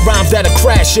 Spit rhymes that'll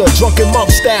crash ya. Drunken monk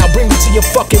style, bring me to your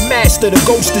fucking master. The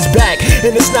ghost is back,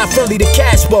 and it's not friendly to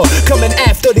Casper. Coming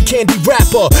after the candy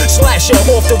rapper. Slasher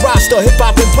off the roster,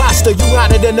 hip-hop imposter. You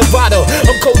hotter than Nevada,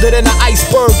 I'm colder than an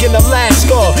iceberg in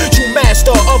Alaska. True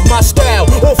master of my style.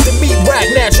 Off the meat rack,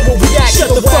 natural reaction.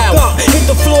 Shut the fuck up, hit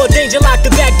the floor, danger, lock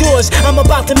the back doors. I'm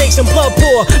about to make some blood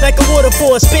pour, like a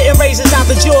waterfall. Spitting razors out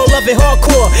the jaw, love it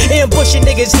hardcore. Ambushing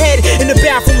niggas' head in the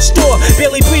bathroom store.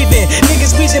 Barely breathing,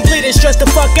 niggas wheezing, bleeding, stressed the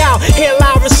fuck out. Hair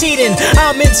loud receding,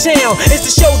 I'm in town, it's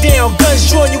the showdown. Guns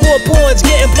drawn, you war pawns,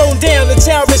 getting blown down. The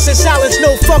terrorists in silence,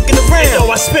 no fucking around. Yo,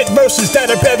 I spit verses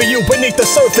that'll bury you beneath the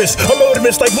surface. I'm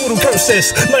odorous like voodoo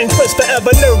curses. Nine plus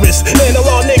forever nervous. And a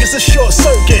lot of niggas a short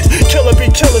circuit. Killer be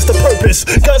killers the purpose.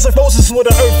 Guns like roses with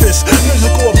an earth is.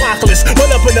 Musical apocalypse.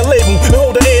 Run up in the label and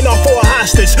hold the A&R for a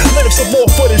hostage. Lyrics of more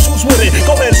footage, who's with it?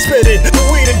 Go ahead and spit it. The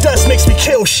weed and dust makes me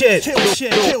kill shit. Kill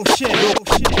shit, kill shit, kill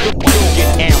shit. Get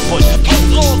ambushed.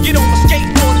 Outlaw, get on the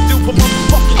skateboard and do a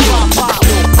motherfucking drive-by.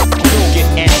 Get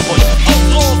ambushed.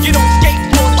 Outlaw, get on the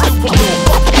skateboard and do a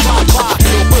motherfucking drive-by.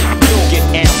 Get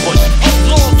ambushed.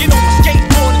 Outlaw, get on the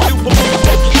skateboard and do a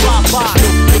motherfucking drive-by.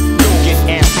 Get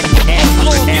ambushed.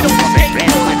 Outlaw, get on the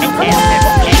skateboard and do a motherfucking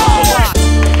drive-by.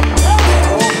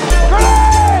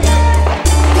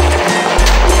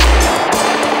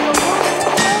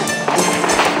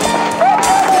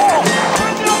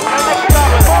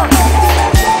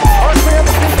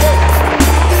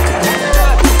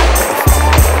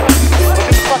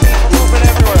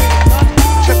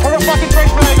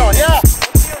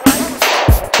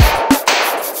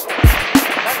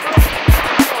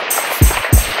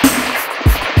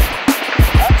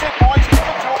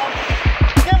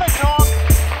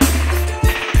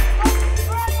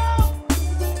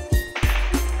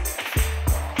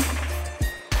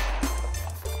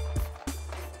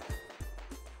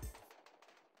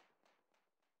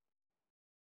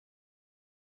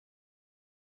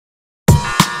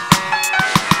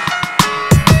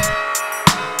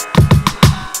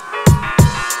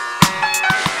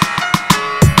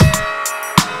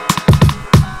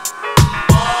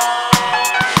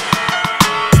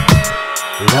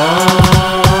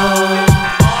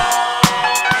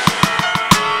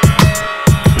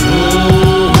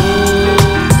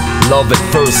 Love at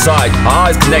first sight,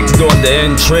 eyes connected on the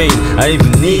end train. I didn't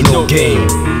even need no game.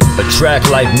 A track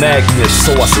like Magnus,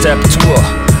 so I stepped to her.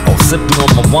 I was sipping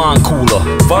on my wine cooler.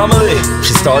 Family,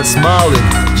 she started smiling.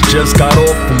 She just got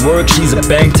off from work, she's a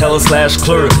bank teller /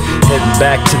 clerk. Heading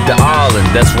back to the island,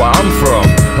 that's where I'm from.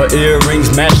 Her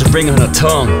earrings match the ring on her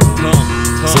tongue.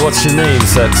 So what's your name,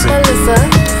 sexy? Alyssa.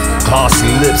 Glossy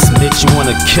lips make you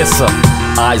wanna kiss her.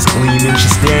 Eyes gleaming,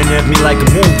 she's staring at me like a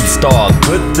movie star.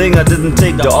 Good thing I didn't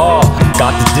take the R.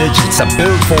 Got the digits, I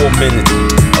built for a minute.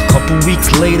 A couple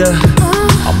weeks later,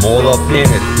 I'm all up in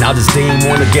it. Now this dame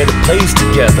wanna get a place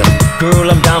together. Girl,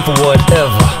 I'm down for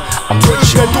whatever. I'm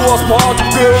rich. Get to a spot,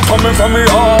 girl, coming from me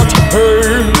heart.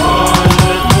 Hey,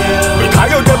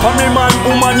 because you get from me, man,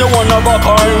 woman, you one of a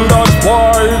kind. That's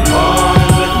why.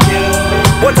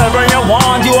 Whatever you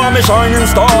want, you are my shining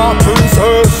star,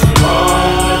 princess.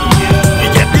 We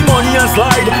get the money and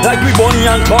slide like we Bonnie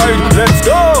and Clyde. Let's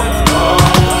go.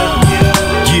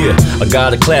 Yeah, I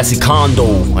got a classy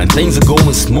condo and things are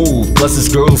going smooth. Plus this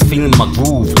girl's feeling my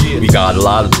groove. We got a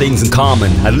lot of things in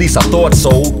common, at least I thought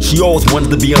so. She always wanted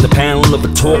to be on the panel of a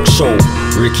talk show.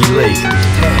 Ricky Lake,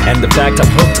 and the fact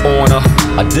I'm hooked on her,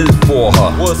 I did it for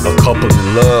her. A couple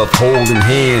in love, holding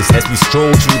hands as we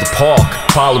strolled through the park,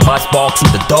 followed by sparks in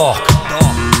the dark.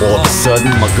 All of a sudden,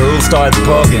 my girl started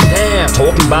bugging,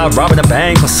 talking about robbing a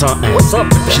bank or something. What's up?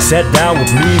 She sat down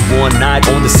with me one night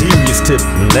on the serious tip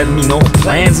and let me know her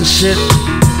plans and shit.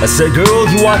 I said, girl,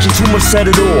 you watching too much, set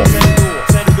it off.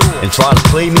 And try to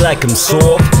play me like I'm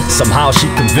soft. Somehow she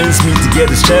convinced me to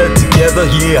get this cheddar together.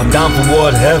 Yeah, I'm down for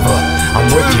whatever. I'm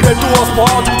with you. Get to a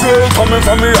spot, girl, coming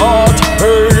from me heart.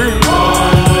 Hey,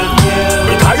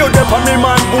 because you get from me,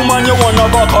 man, woman, you one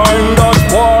of a kind. That's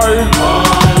why.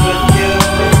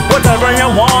 Whatever you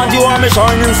want, you are my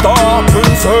shining star,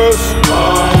 princess.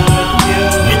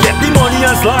 We get the money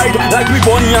and slide like we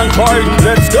Bonnie and Clyde.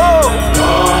 Let's go.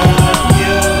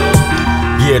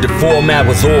 Yeah, the format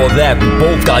was all that. We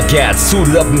both got gats,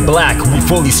 suited up in black, we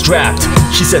fully strapped.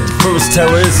 She said the first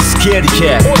teller is a scaredy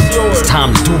cat. It's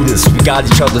time to do this, we got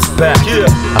each other's back.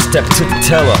 I stepped to the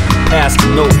teller, passed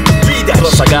the note. say that.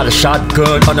 Plus I got a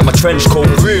shotgun under my trench coat,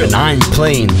 and I ain't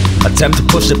playing. Attempt to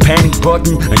push the panic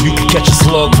button, and you can catch a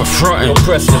slug for frontin'.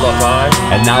 Press your luck, alright?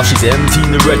 And now she's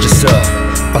emptying the register,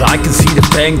 but I can see the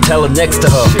bank teller next to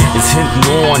her is hinting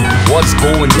on what's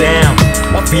going down.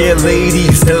 My fair lady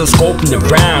is still scoping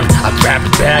around. I grab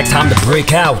the bag, time to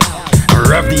break out. I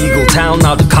rev the Eagle Town,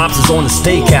 now the cops is on the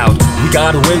stakeout. We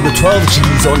got away with 12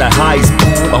 G's on that highest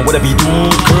boo. And whatever you do,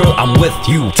 girl, I'm with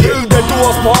you. Till they do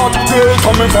us part, girl,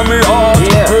 coming from me heart.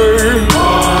 Yeah. Hey.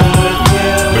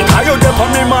 Because you're there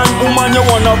for me, man, woman, you're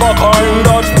one of a kind,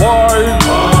 that's why.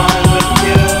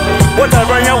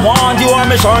 Whatever you want, you are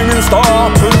my shining star,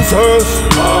 princess.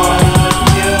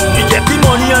 You get the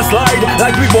money and slide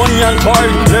like we Bonnie and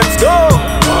Clyde. Let's go.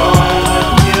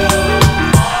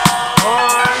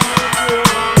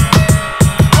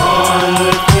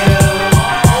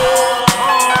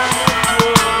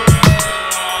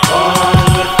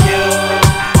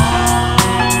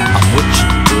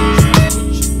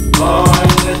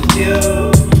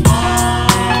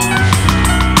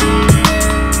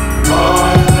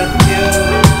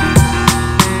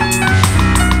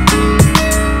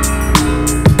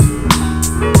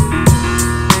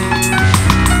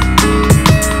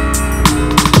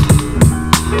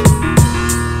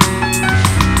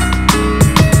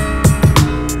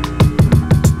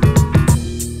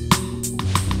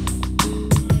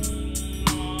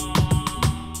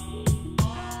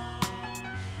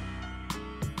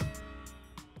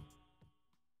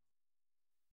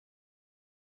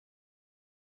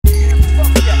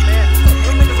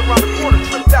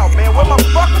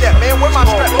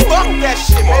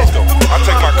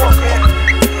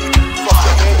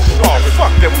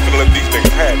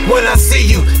 When I see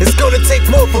you, it's gonna take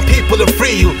more for people to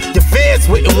free you. Your fans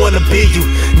wouldn't wanna be you.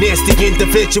 Nasty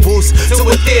individuals to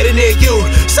a theater near you.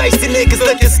 Shiesty niggas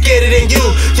looking scared than you.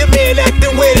 Your man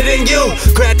acting weirder than you.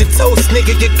 Grab the toast,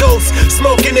 nigga, get ghost.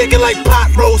 Smoking nigga like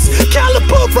pot roast.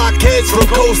 Caliber rock heads from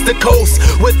coast to coast.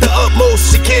 With the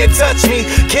utmost, you can't touch me,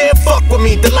 can't fuck with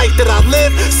me. The life that I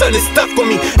live, son, is stuck with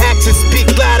me. Actions speak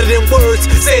louder than words.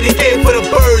 Say the game for the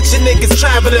birds. Your niggas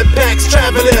traveling packs,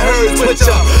 traveling herds. With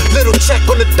your little check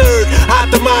on the third, I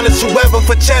demolish whoever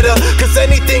for cheddar, cause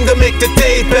anything will make the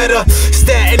day better.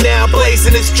 Staten now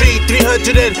blazing the street,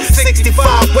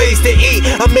 365 ways to eat.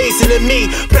 Amazing to me,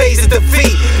 praise at the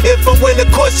feet. If I win,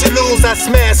 of course you lose. I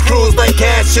smash crews like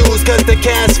cashews, cause the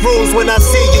cash rules when I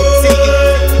see you, see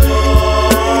you.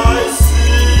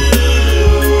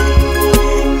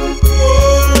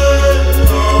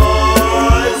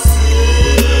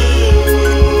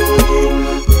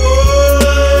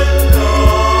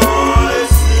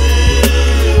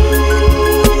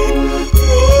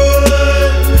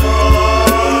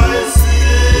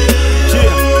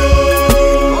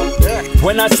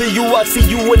 When I see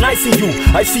you and I see you.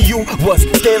 I see you was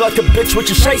scared like a bitch with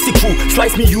your shicey crew.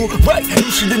 Slice me you right, you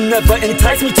should've never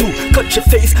entice me to. Cut your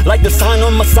face like the sign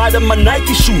on my side of my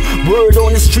Nike shoe. Word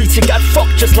on the streets, you got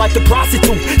fucked just like a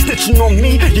prostitute. Snitching on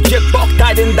me, you get bucked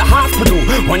out in the hospital.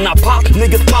 When I pop,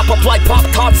 niggas pop up like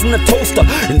Pop-Tarts in the toaster.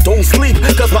 And don't sleep,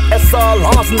 cause my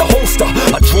SLR's in the holster.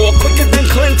 I draw quicker than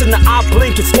Clinton, the eye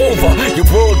blink, it's over. Your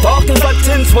world darkens like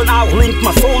tints when I link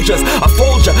my soldiers. I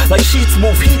fold ya like sheets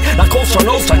move heat, like Costa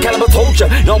Nostra. Caliber told ya,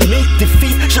 no meet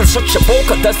defeat. Should've shut your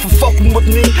boca, that's for fucking with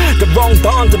me. The wrong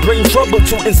dawn to bring trouble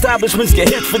to establishments. Get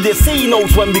hit for their C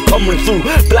notes when we coming through.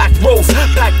 Black rose,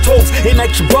 black toast, it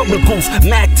makes you bubble goose.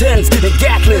 Mac 10s and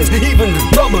Gatlins, even the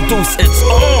double deuce, it's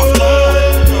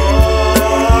on.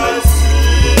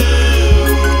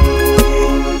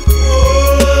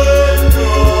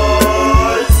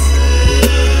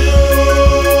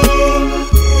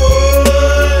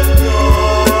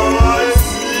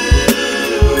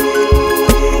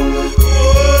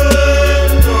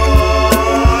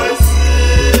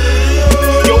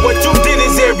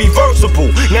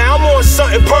 Now I'm on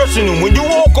something personal. When you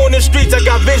walk on the streets, I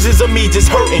got visions of me just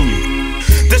hurting you.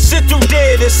 The shit you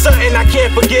did is something I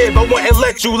can't forgive. I wouldn't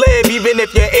let you live even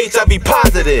if you're HIV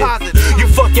positive. You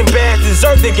fucking bastards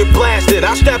deserve to get blasted.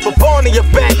 I strap a ball on your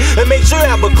back and make sure you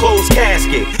have a closed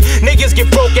casket. Niggas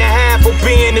get broke in half for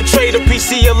being a traitor.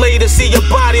 PC you later, see your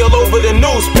body all over the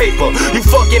newspaper. You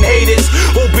fucking haters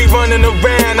who be running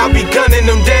around, I be gunning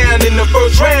them down. In the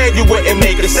first round, you wouldn't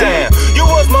make a sound. You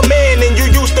was my man and you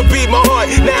used to be my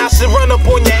heart. Now I should run up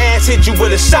on your ass, hit you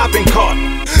with a shopping cart.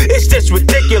 It's just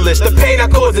ridiculous, the pain I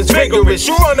cause is vigorous.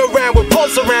 You run around with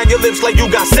pulse around your lips like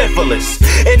you got syphilis.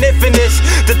 And if in this,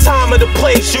 the time of the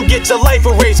place, you get your life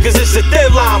erased. Cause it's a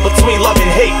thin line between love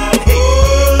and hate.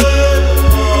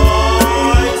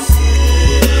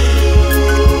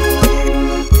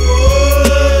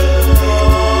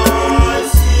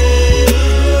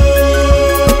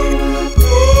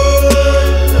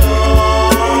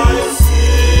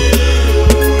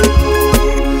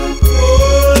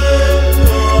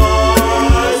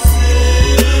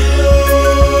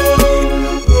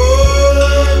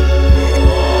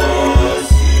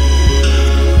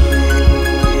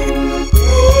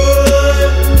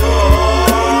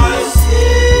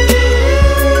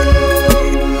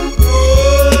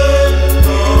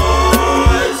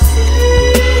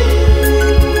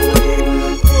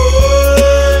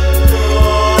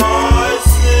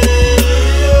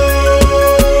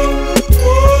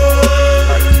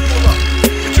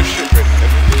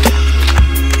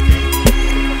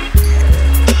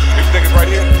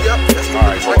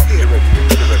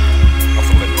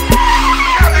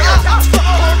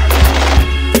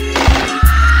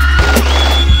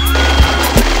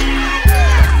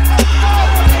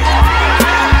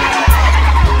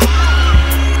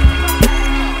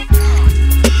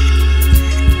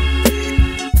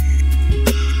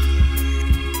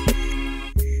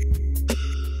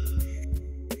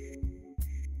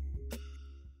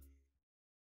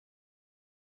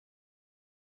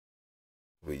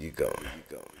 Where you going?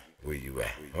 Where you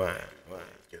at? Why?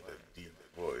 Get the deep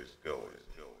voice going.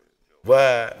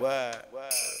 Why? Yeah.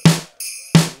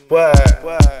 Where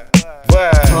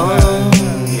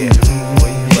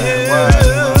you at? Why?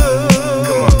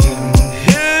 Come on.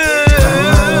 You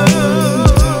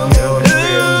know what it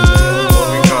is? Where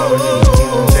we going?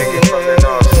 Take it from the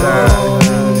north side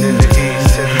to the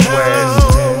east to the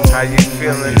west. How you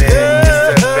feeling it? It's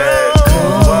the best.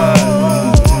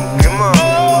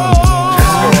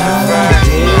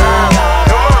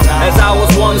 As I was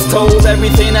once told,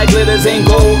 everything that glitters ain't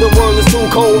gold. The world is too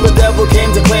cold, the devil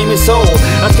came to claim his soul.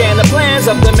 I scanned the plans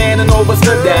of the man and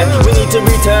overstood that we need to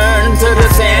return to the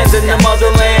sands in the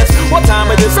motherlands. What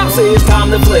time it is? Some say it's time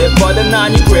to flip, but the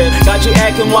 9 you grip got you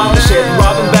acting wild and shit,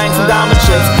 robbing banks and diamond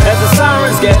chips. As the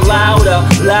sirens get louder,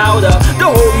 louder, the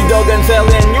hole you dug and fell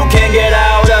in, you can't get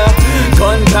out of.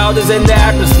 Gunpowder's in the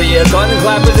atmosphere, gun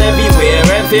clappers everywhere,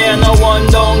 and fear no one,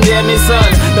 don't dare me son,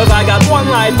 cause I got one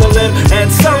life to live, and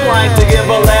some like to give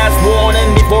a last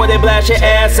warning before they blast your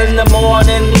ass in the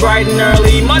morning, bright and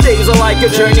early. My days are like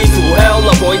a journey through hell,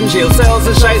 avoiding jail cells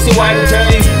and shicey white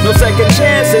attorneys. No second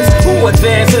chances, who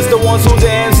advances? The ones who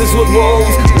dances with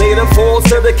wolves, later falls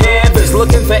to the canvas,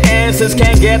 looking for answers,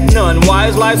 can't get none. Why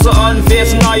is life so unfair?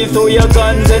 So now you throw your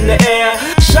guns in the air,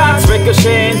 shots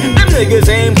ricocheting, them niggas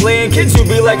ain't playing. Kids you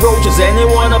be like roaches,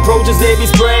 anyone approaches they be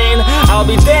spraying. I'll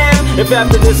be damned if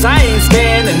after this I ain't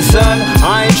standing, son.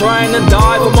 I ain't trying to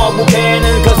die from a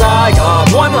cannon, cause I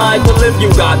got one life to live. You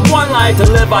got one life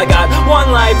to live, I got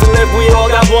one life to live. We all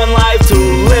got one life to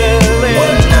live.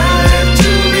 One life to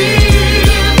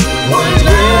live, one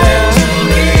life to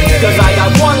live. Cause I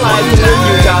got one life to live,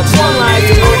 you got one life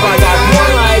to live. I got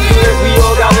one life to live, we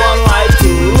all got one life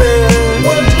to live.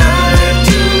 One life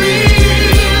to live,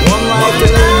 one life to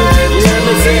live. You hear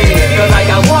me sing? Cause I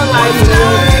got one life to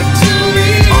live.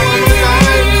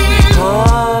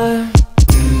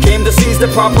 The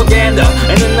propaganda,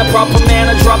 and in the proper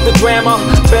manner drop the grammar,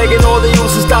 begging all the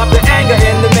youths to stop the anger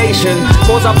in the nation,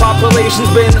 cause our population's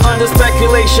been under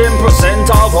speculation,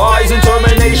 percentile rise and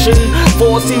termination,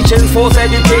 forced teachings, forced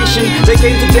education, they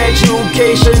came to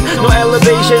education, no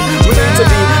elevation. We need to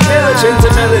be militant to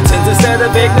militant instead of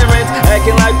ignorant,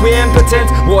 acting like we're impotent.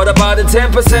 What about the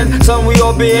 10%? Some we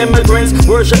all be immigrants,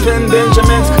 worshiping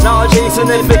Benjamins, knowledge ain't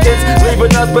significance, leaving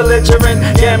us belligerent,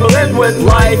 gambling with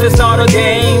life is not a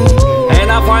game. And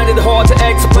I find it hard to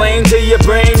explain to your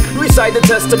brain. Recite the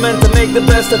testament to make the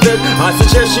best of it. I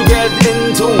suggest you get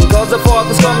in tune, cause the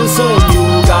Father's coming soon. You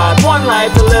got one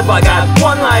life to live, I got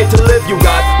one life to live. You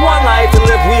got one life to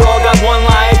live, we all got one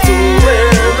life to live.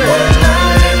 One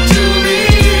life to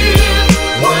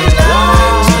live, one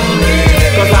life to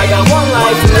live. Cause I got one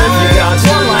life to live, you got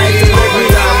one life to live. We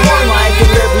got one life to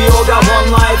live, we all got one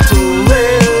life to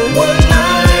live.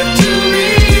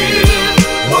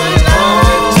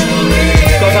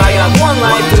 I got one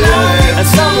life to live, and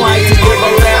some like to give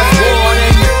a last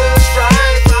warning.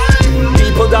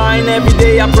 People dying every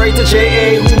day, I pray to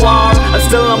J.A. who are, and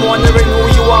still I'm wondering who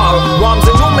you are. Rhymes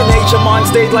illuminate your mind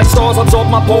state like stars absorb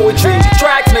my poetry.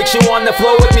 Tracks makes you wanna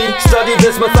flow with me, study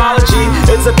this mythology.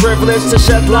 It's a privilege to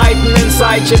shed light and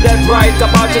insight. You're that bright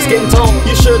about your skin tone.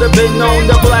 You should have been known,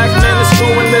 the black man is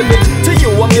true and living. To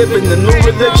you I'm giving the new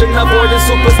religion, avoiding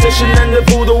superstition and the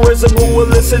voodooism. Who will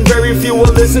listen? Very few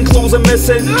will listen, clues are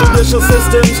missing. Judicial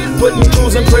systems, putting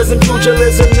Jews in prison,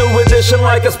 pugilism. New edition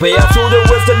like a spare through the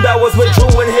wisdom that was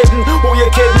withdrew and hidden. Who you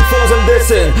kidding? Fools and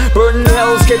dissing. Burning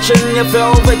hell's kitchen, you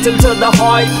fell victim to the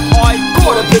hype.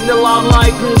 Caught up in the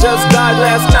limelight and just died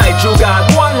last night. You got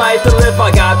one life to live,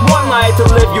 I got one life to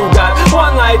live. You got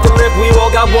one life to live, we all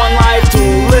got one life to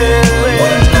live.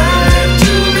 One life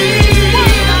to live,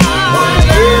 one life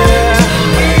to live.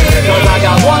 Cause I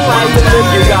got one life to live,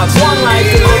 you got one life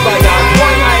to live. I got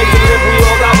one life to live, we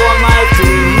all got one life to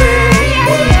live.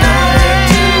 One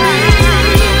life to live,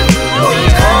 one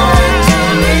life to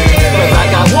live. Cause I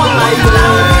got one life to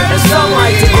live, and some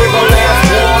like to give a last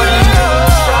warning.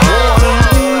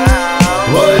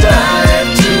 Word up,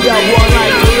 you got one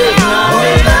life to live, now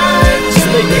man. Just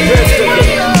make the best of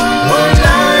it. One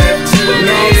life to live. You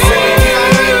know what I'm saying?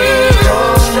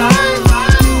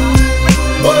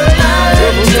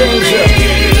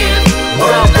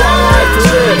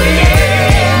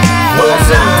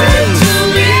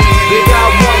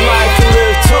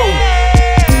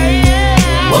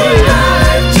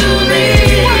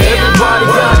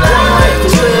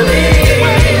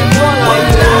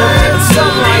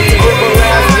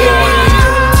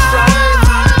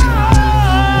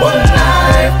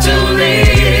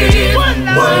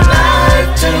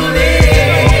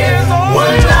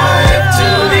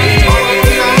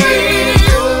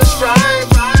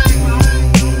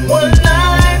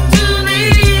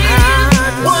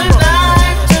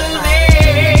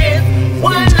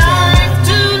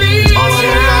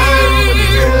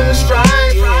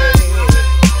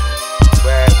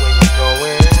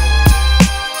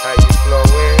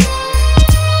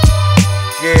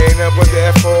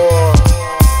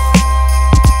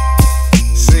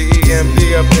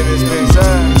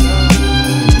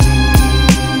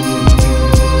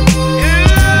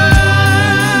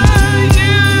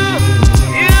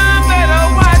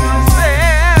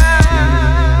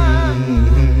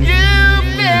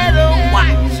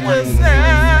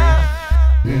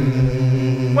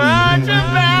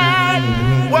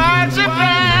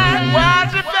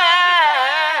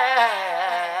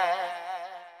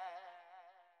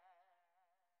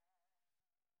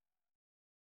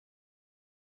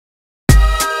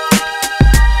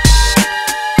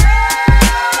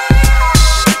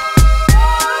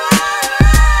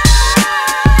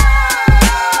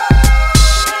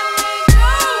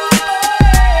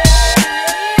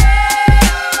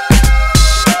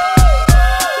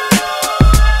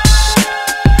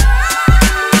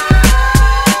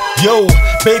 Yo,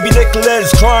 baby Nicolette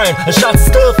is crying, and shots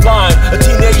still flying. A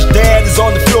teenage dad is on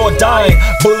the floor dying.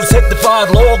 Bullets hit the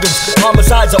vital organs,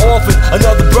 homicides are orphaned.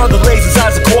 Another brother lays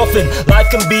inside a coffin. Life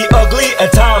can be ugly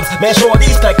at times. Man, sure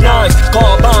these pack nines,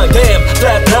 carbine, damn,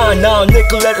 flat nine. Now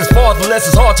Nicolette is fatherless,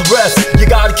 it's hard to rest. You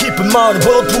gotta keep in mind a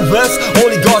bulletproof vest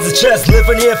only guards his chest.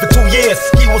 Living here for 2 years.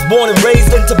 He was born and raised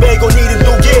in Tobago, needed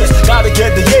new gears. Gotta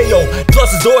get the yayo,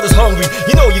 plus his daughter's hungry.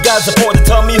 You know you gotta support the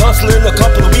tummy. Hustling a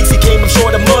couple of weeks, he came up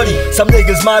short of money. Some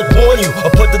niggas might warn you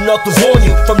or put the knuckles on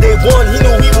you. From day one, he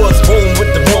knew he was home with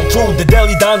the wrong crew. The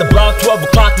deli down the block, 12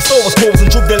 o'clock, the store was closed.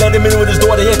 And troop, they let him in with his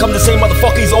daughter. Here come the same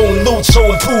motherfucker, he's own loot.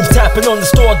 Showing proof, tapping on the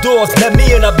store doors. Let me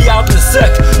in, I'll be out in a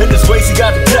sec. In this race, he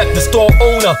got the tech, the store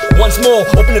owner. Once more,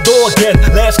 open the door again.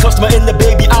 Last customer in the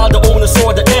baby aisle, the owner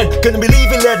saw the end. Couldn't believe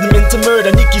he led him into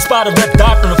murder. Nicky spotted red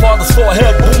dot on the father's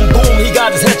forehead. Boom, boom, he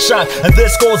got his headshot. And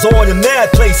this goes on in mad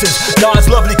places. God's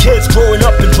lovely kids growing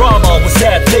up in drama with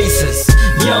sad faces.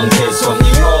 Young kids from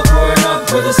New York growing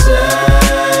up with a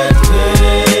sad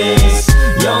face.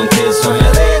 Young kids from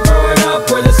LA growing up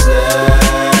with a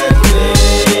sad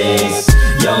face.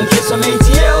 Young kids from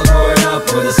ATL growing up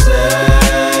with a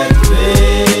sad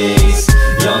face.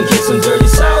 Young kids from Dirty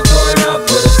South growing up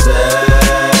with a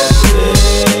sad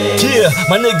face. Yeah,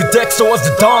 my nigga Dexter was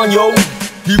the Don, yo.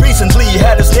 He recently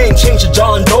had his name changed to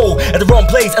John Doe. At the wrong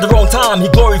place, at the wrong time, he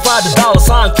glorified the dollar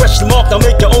sign. Question mark, now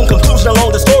make your own conclusion along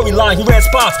the storyline. He ran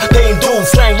spots, paying dues,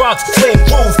 slang rocks, slaying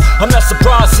crews. I'm not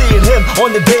surprised seeing him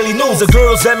on the daily news. The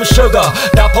girls let me sugar,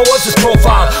 that was his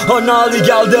profile. On all the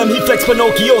gal them, he flexed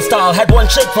Pinocchio style. Had one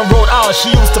chick from Rhode Island, she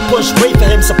used to push weight for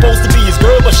him. Supposed to be his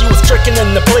girl, but she was tricking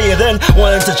in the player. Then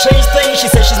wanted to change things, she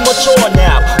said she's mature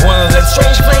now. One of them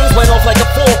strange flames went off like a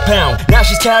 4-pound. Now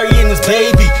she's carrying his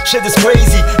baby, shit is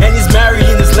crazy. And he's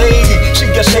marrying his lady, she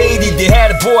got shady. They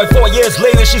had a boy, 4 years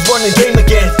later she's running game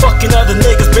again. Fucking other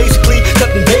niggas, basically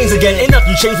cutting veins again. Ain't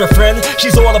nothing changed, my friend,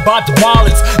 she's all about the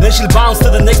wallets. Then she'll bounce to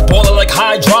the next baller like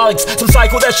hydraulics. Some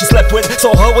psycho that she slept with,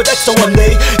 saw her with Dexter one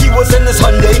day. He was in his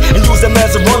Hyundai and used them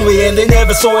as a runway, and they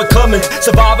never saw it coming.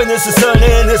 Surviving is his son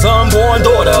and his unborn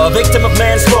daughter, a victim of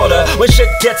manslaughter. When shit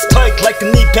gets tight like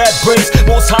a knee pad breaks,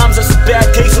 most times it's a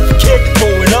bad case of a kid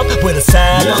growing up with a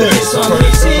sad face.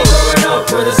 Growing up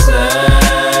with a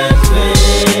sad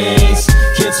face.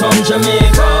 Kids from Jamaica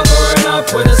growing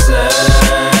up with a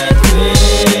sad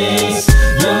face.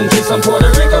 Young kids from Puerto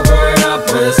Rico growing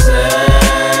up with a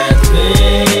sad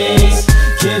face.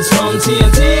 Kids from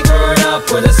TNT growing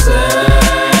up with a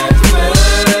sad face.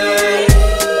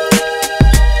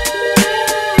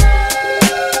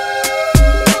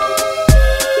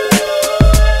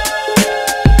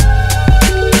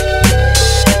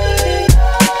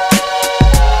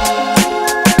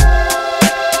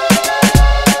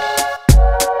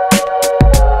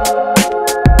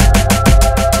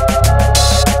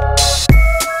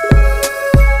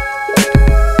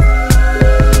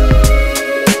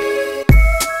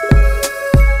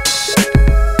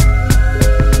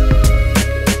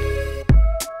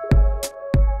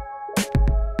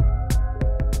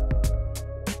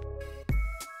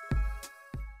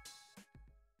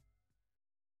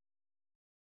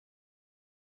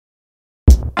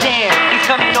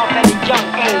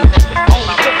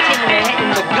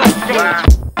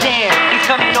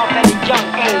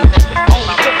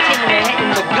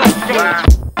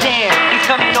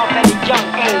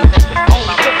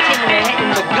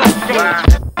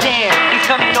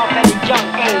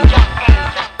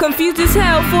 Confused as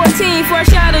hell, 14,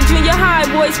 fresh out of junior high,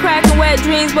 boys cracking wet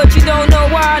dreams, but you don't know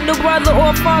why. No brother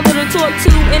or father to talk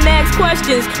to and ask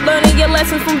questions. Learning your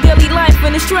lessons from daily life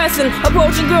and it's stressing.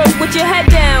 Approaching girls with your head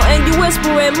down and you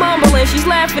whispering, mumbling, she's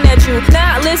laughing at you.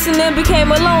 Not listening, became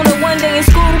a loner. One day in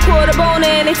school, caught a boner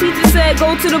and the teacher said,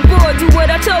 go to the board, do what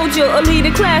I told you, or lead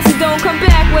the class and don't come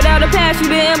back without a pass.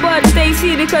 You didn't budge, stay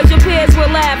seated cause your peers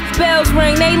will laugh. Bells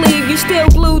ring, they leave, you still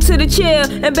glued to the chair.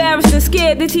 Embarrassed and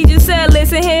scared, the teacher said,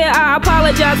 listen here, I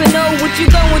apologize, I know what you're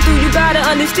going through. You gotta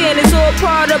understand, it's all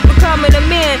part of becoming a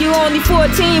man. You only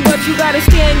 14, but you gotta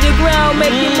stand your ground.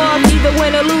 Make your mark, either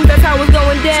win or lose, that's how it's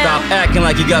going down. Stop acting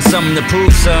like you got something to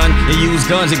prove, son. You use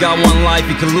guns, you got one life,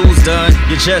 you can lose, done.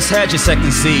 You just had your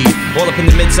second seed. All up in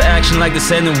the midst of action like the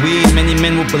sending weed. Many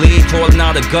men will bleed, crawling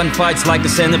out of gunfights like the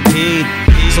centipede.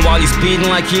 So while you're speeding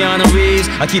like Keanu Reeves,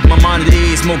 I keep my mind at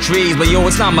ease, smoke trees, but yo,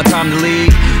 it's not my time to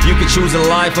leave. You can choose the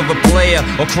life of a player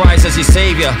or Christ as your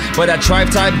savior, but that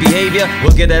tribe-type behavior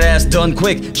will get that ass done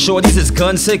quick. Shorties is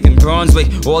gun sick in Brunswick.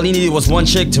 All he needed was one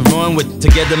chick to run with, to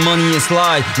get the money and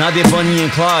slide. Now they're Bunny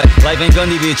and Clyde. Life ain't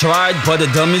gonna be tried, but the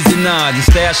dummies denied. You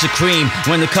stash the cream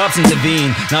when the cops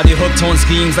intervene. Now they hooked on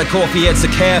schemes like coffee heads to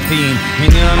caffeine. You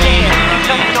know what I mean?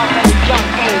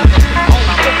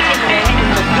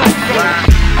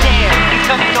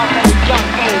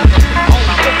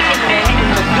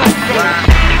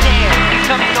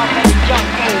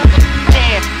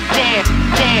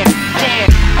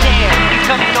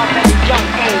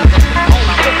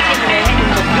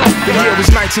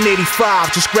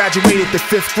 1985, just graduated the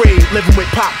 5th grade, living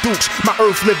with Pop Dukes. My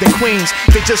earth lived in Queens.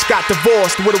 They just got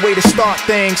divorced, what a way to start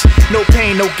things. No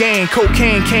pain, no gain,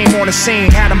 cocaine came on the scene.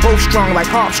 Had them both strung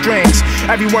like harp strings.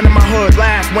 Everyone in my hood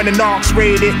laughed when the knocks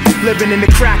raided. Living in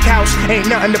the crack house, ain't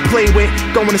nothing to play with.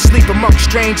 Going to sleep amongst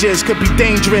strangers could be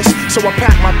dangerous. So I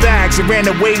packed my bags and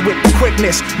ran away with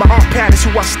quickness. My Aunt Pat is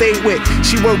who I stayed with.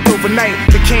 She worked overnight,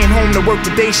 then came home to work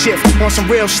the day shift on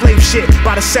some real slave shit.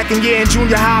 By the second year in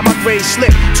junior high, my grades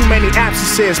slipped. Too many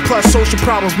absences, plus social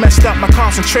problems messed up my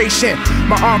concentration.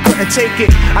 My aunt couldn't take it.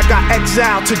 I got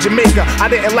exiled to Jamaica. I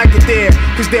didn't like it there,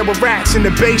 cause there were rats in the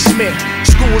basement.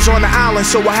 School was on the island,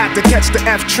 so I had to catch the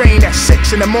F train at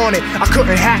 6 in the morning. I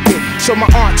couldn't hack it, so my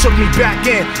aunt took me back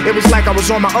in. It was like I was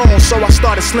on my own, so I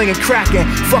started slinging cracking,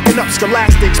 fucking up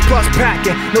scholastics, plus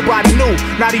packing. Nobody knew,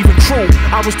 not even crew.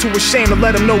 I was too ashamed to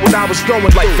let them know what I was going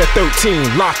through. Life at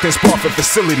 13, locked in Sparford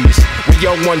facilities, where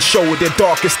young ones show their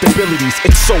darkest abilities.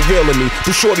 It's so real to me.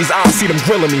 Through shorty's eyes, see them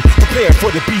grilling me, preparing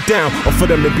for the beat down or for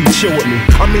them to be chill with me.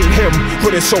 I mean him,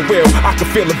 but it's so real, I can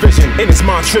feel a vision in his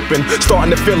mind tripping,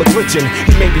 starting to feel a glitching.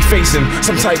 He may be facing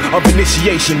some type of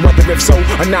initiation, whether if so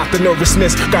or not, the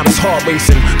nervousness got his heart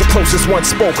racing. The closest one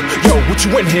spoke, yo, what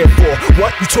you in here for?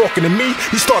 What, you talking to me?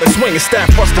 He started swinging, staff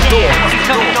bust the door.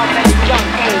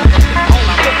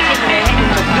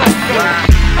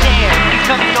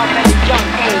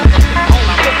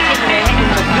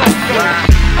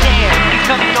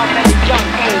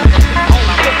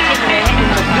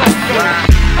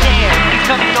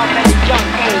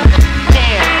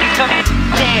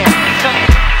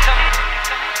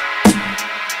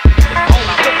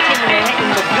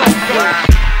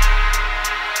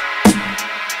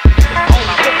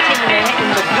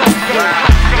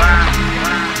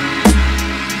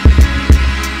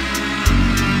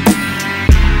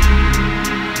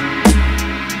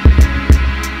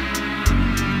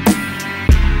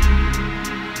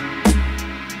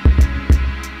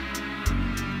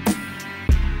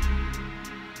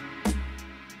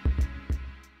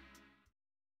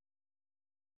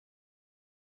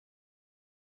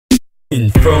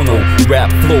 Inferno,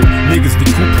 rap flow, niggas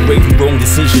recuperating, wrong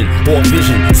decision or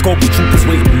vision. Scorpion troopers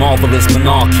waiting, marvelous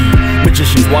monarchy.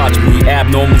 Magicians watch me,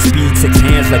 abnormal speed, 6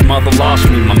 hands like Mother lost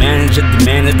me. My manager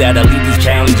demanded that I leave these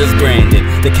challenges branded.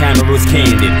 The camera's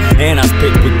candid, and I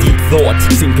spit with deep thoughts.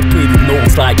 Seem completed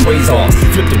notes like quasars.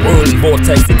 Flip the whirling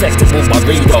vortex, detectable by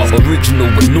radar.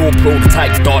 Original with no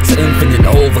prototypes, thoughts are infinite,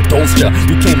 I overdose ya.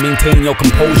 You can't maintain your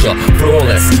composure,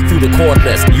 flawless. Through the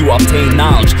cordless, you obtain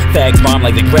knowledge. Fags rhyme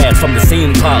like the grads from the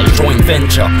same college, joint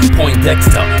venture, Point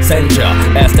Dexter, Senja,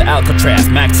 as the Alcatraz,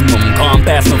 maximum, gone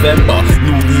past November,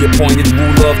 newly appointed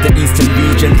ruler of the eastern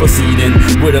region, proceeding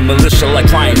with a militia like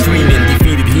Ryan Freeman,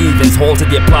 defeated heathens,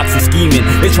 halted their plots and scheming,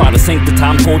 they tried to sync the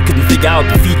time code, couldn't figure out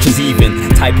the features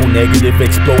even, typo negative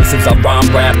explosives, I rhyme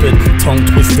rapid, tongue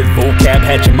twisted vocab,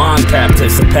 had your mind captive,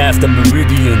 surpassed the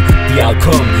meridian, the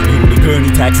outcome, you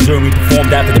gurney taxidermy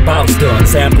performed after the bout's done,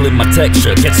 sampling my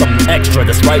texture, get something extra,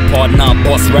 that's right partner,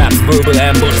 boss raps, verbal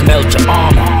ambush, melt your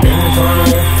armor. Inferno,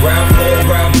 rap flow,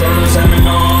 rap journal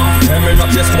seminar. Hemming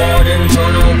up your squad,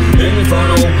 internal.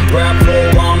 Inferno, rap flow,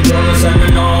 journal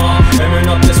seminar. Hemming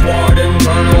up your squad,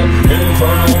 internal.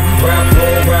 Inferno, rap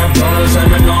flow, rap journal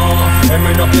seminar.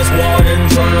 Hemming up your squad,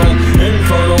 internal.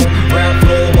 Inferno, rap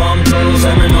flow, journal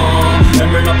seminar.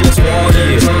 Hemming up your squad,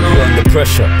 internal. You're under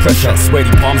pressure,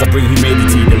 sweaty palms, I bring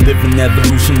humidity. The living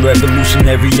evolution,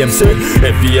 revolutionary MC.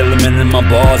 Every element in my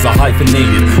bars are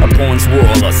hyphenated. Opponents were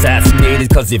all assassinated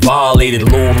cause they violated.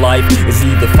 Low life is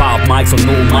either 5 mics or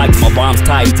no mics. My rhymes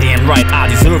tight, damn right, I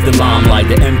deserve the limelight.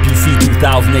 The MPC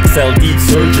 2000 XL deep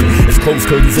surgeon. It's close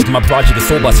courtesy my project is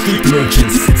sold by street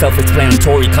merchants.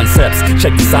 Self-explanatory concepts,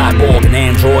 check the cyborg and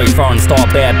android. Foreign star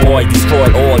bad boy,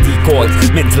 destroyed all decoys.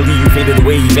 Mentally you faded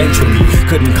away eventually.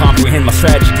 Couldn't comprehend my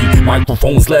tragedy.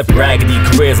 Microphones left raggedy,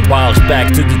 careers abolished.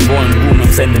 Back to the drawing room,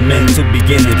 I'm sending men to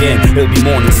begin again. It'll be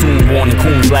morning soon, warning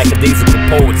coons like a daisical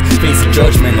poets. Facing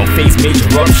judgment or face major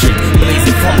eruption,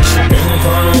 blazing function.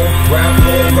 Inferno, rap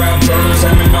flow, rap journal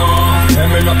seminar.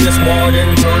 Hemming up your squad,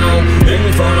 internal.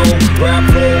 Inferno, rap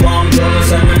flow, journal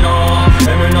seminar.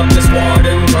 Hemming up your squad,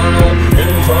 internal.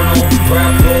 Inferno,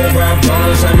 rap flow, rap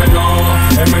journal seminar.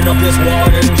 Hemming up your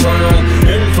squad, internal.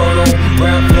 Inferno,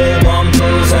 rap flow,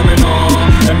 journal seminar.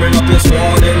 Hemming up your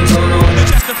squad, internal.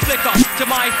 Just a flicker to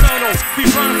my inferno. We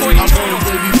run for eternal. I burn,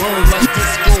 baby, burn like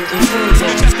disco inferno.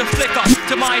 Just a flicker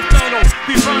to my inferno.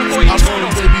 We run for eternal. I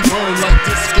burn, baby, burn like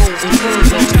disco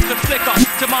inferno. Just a flicker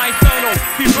to my inferno.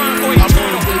 We run for eternal. I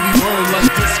burn, baby, burn like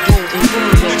disco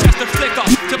inferno. Just a flicker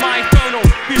to my inferno.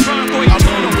 We run for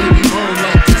eternal. I burn, baby, burn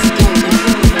like disco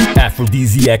inferno.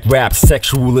 Aphrodisiac cardiac rap,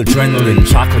 sexual adrenaline,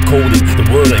 chocolate coated, the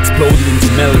world exploded into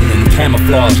melanin,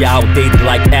 camouflage, you're outdated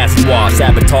like acid wash,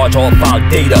 sabotage all file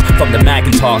data from the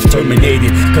Macintosh,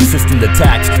 terminated, consistent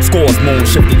attacks, scores moan,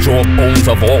 shifted draw bones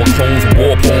of all clones of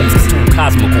war poems, it's too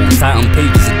cosmical, silent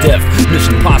pages of death,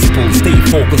 mission possible, stay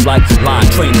focused like line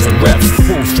trainers and refs,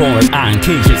 full strong like iron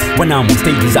cages, when I'm on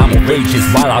stages I'm outrageous,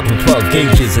 while out with 12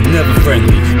 gauges and never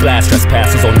friendly, glass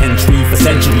trespassers on entry for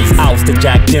centuries, ousted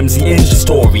Jack Dempsey in the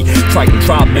story, Triton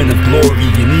tribe men of glory,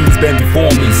 your knees bend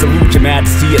before me, salute your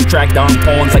majesty as track down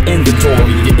pawns like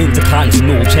inventory, the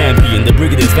intercontinental champion, the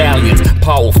brigadier's valiant,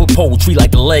 powerful poetry like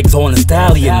the legs on a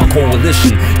stallion, the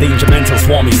coalition, Dainjamental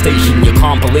swarming station, your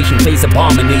compilation face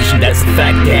abomination, that's a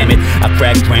fact, damn it, I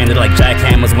crack granite like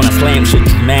jackhammers when I slam shit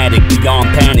dramatic, beyond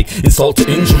panic, insult to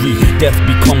injury, death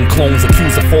become clones,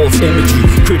 accused of false imagery,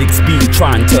 critics be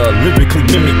trying to lyrically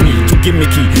mimic me, too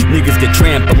gimmicky, niggas get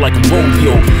trampled like a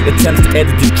rodeo, attempts to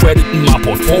edit the credit in my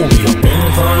portfolio.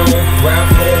 Inferno, rap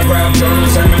flow, rap journal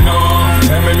seminar,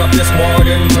 hemming up this squad,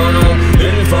 internal,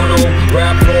 Inferno,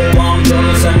 rap flow,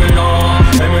 journal seminar,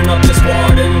 hemming up this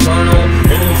squad, internal,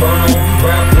 Inferno,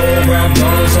 rap flow, rap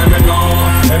journal seminar,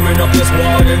 hemming up this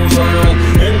squad, internal,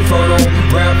 Inferno,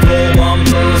 rap flow,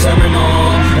 journal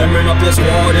seminar, hemming up this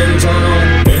squad, internal,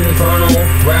 Inferno,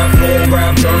 rap flow,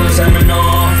 rap journal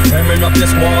seminar, hemming up this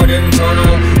squad,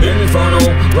 internal, Inferno,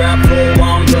 rap flow,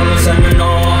 journal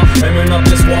seminar, hemming up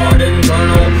this squad,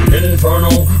 internal,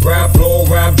 Inferno, rap flow,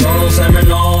 rap journal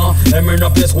seminar, hemming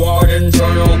up this squad,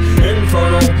 internal,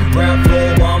 Inferno, rap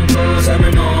flow, journal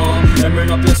seminar,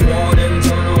 hemming up this squad,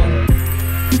 internal.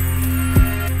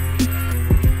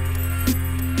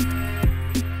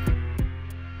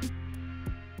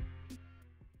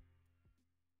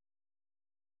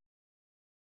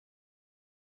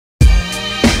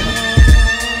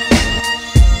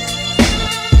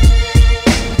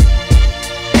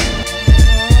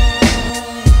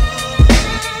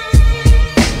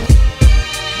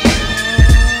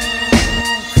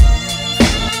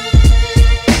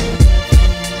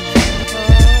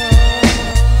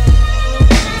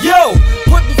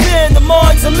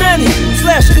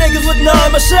 Slashing niggas with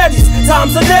 9 machetes,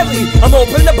 times are deadly, I'm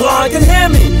hoping the blind can hear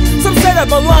me. Some say that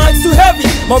my line's too heavy,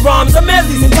 my rhymes are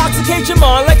medleys, intoxicate your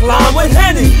mind like lime with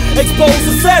Henny. Expose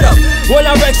the setup, when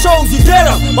I wreck shows you get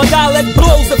up, my dialect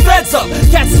blows the feds up.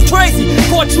 Cats is crazy,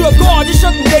 caught you off guard, you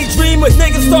shouldn't daydream with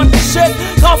niggas starting to shit.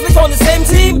 Conflict on the same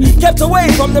team, kept away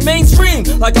from the mainstream,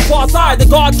 like apartheid, the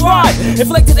guard tribe,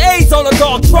 inflicted AIDS on a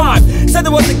dog tribe. Said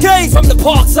there was the gays from the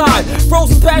park side,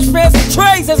 frozen patch bears and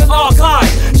trays as an archive.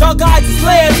 Y'all guys is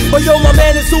land, but yo, my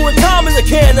man is doing time in the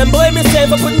can, and blaming Sam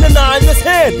for putting the 9 in his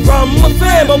hand. I'm a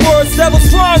fan, my words devil's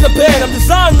trying to ban, I'm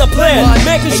designing the plan,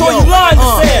 making sure you line the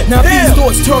sand. Now these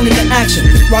thoughts turn into action,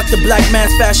 rock the black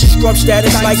mass fashion, scrub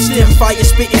status like stem fire,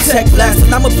 spitting tech blast, and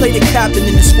I'ma play the captain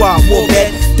in the squad, war bed,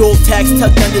 dog tags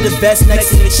tucked under the vest, next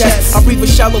to the chest, I breathe a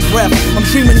shallow breath, I'm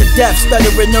dreaming to death,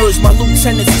 stuttering nerves, my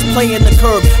lieutenants is playing the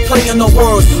curve, playing no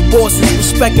words, bosses,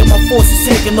 respecting my forces,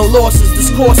 taking no losses,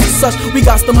 this course is such, we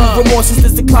got to move remorses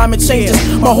as the climate changes,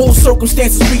 my whole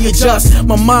circumstances readjust,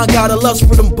 my mind got a lust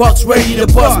for them bucks, ready to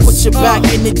bust, put your back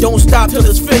in it, don't stop till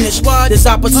it's finished, there's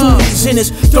opportunities in this,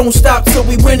 don't stop till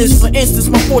we win this, for instance,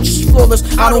 my fortress is flawless,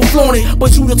 I don't flaunt it,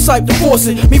 but you the type to force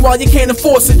it, meanwhile you can't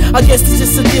enforce it, I guess it's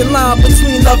just a thin line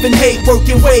between love and hate,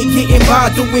 working way, getting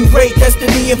by, doing great,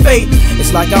 destiny and fate,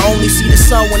 it's like I only see the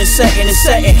sun when it's setting,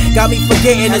 got me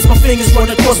forgetting as my fingers run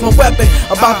across my weapon,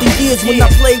 about the years when I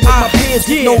played with my peers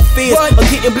with no fears, of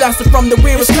getting blasted from the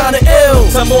rear is kinda ill.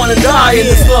 Some wanna die in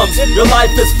the slums, your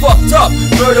life is fucked up,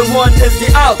 murder one is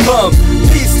the outcome.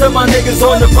 Peace to my niggas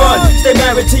on the run, stay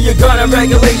married to your gun and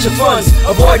regulation funds,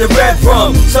 avoid the red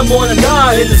rum. Some wanna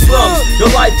die in the slums, your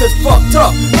life is fucked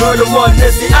up, murder one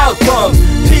is the outcome.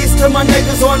 Peace to my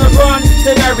niggas on the run,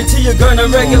 stay married to your gun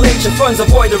and regulation funds,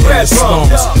 avoid the red rum.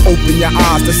 Open your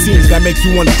eyes to scenes that make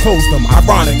you wanna close them.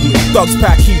 Ironically, thugs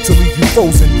pack heat to leave you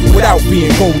frozen without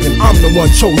being golden. I'm the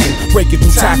one chosen, breaking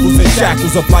through tackles and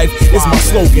shackles of life is my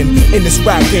slogan. In this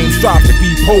rap game, strive to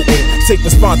be potent, take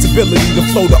responsibility to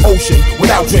flow the ocean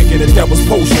without drinking the devil's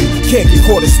potion. Can't get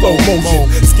caught in slow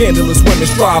motion. Scandalous women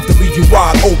strive to leave you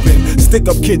wide open. Stick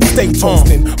up kids stay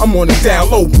toasting, I'm on the down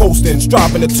low posting,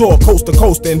 striving to tour coast to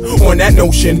coasting on that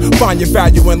notion. Find your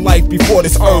value enjoying life before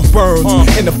this earth burns.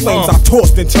 In the flames I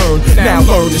tossed and turned. Now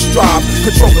learn to strive,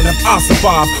 controlling if I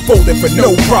survive. Folding for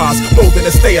no prize, molding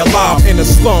to stay alive. In the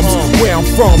slums, where I'm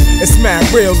from, it's mad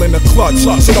real in the clutch.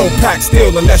 So don't pack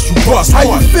steel unless you bust. How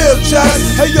you feel,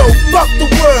 Just? Hey yo, fuck the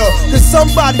world, cause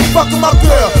somebody fucking my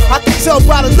girl. I can tell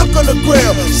by the look on the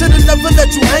grill. Should've never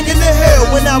let you hang in the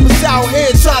hill when I was out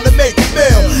here trying to make a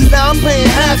bill. Now I'm paying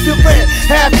half your rent,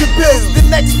 half your bills. The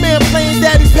next man playing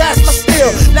daddy pass my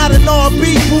steel. Not an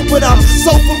R&B group, but I'm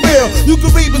so for real. You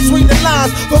can read between the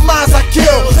lines, but mine's I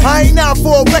kill. I ain't out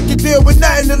for a record deal with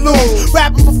nothing to lose.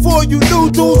 Rapping before you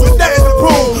knew dudes with nothing to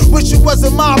prove. Wish it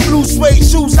wasn't my blue suede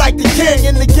shoes like the king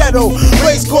in the ghetto.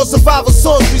 Race course survival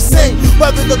songs we sing,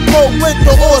 whether the cold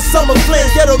winter or summer fling.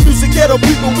 Ghetto music, ghetto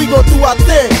people, we gon' do our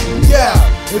thing. Yeah.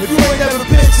 If you ain't never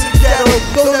been to the ghetto,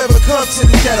 don't ever come to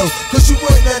the ghetto, cause you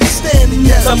wouldn't understand the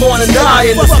ghetto. Someone to die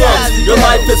in the slums. Your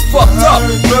life is fucked up.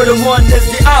 Murder one is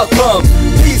the outcome.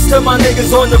 Peace to my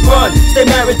niggas on the run. Stay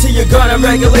married to your gun and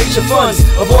regulate your funds.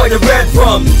 Avoid the red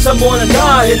rum. Someone to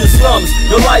die in the slums.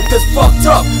 Your life is fucked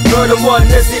up. Murder one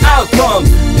is the outcome.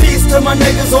 Peace to my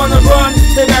niggas on the run.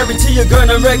 Stay married to your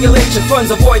gun and regulate your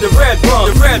funds. Avoid the red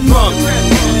rum. The red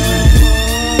rum.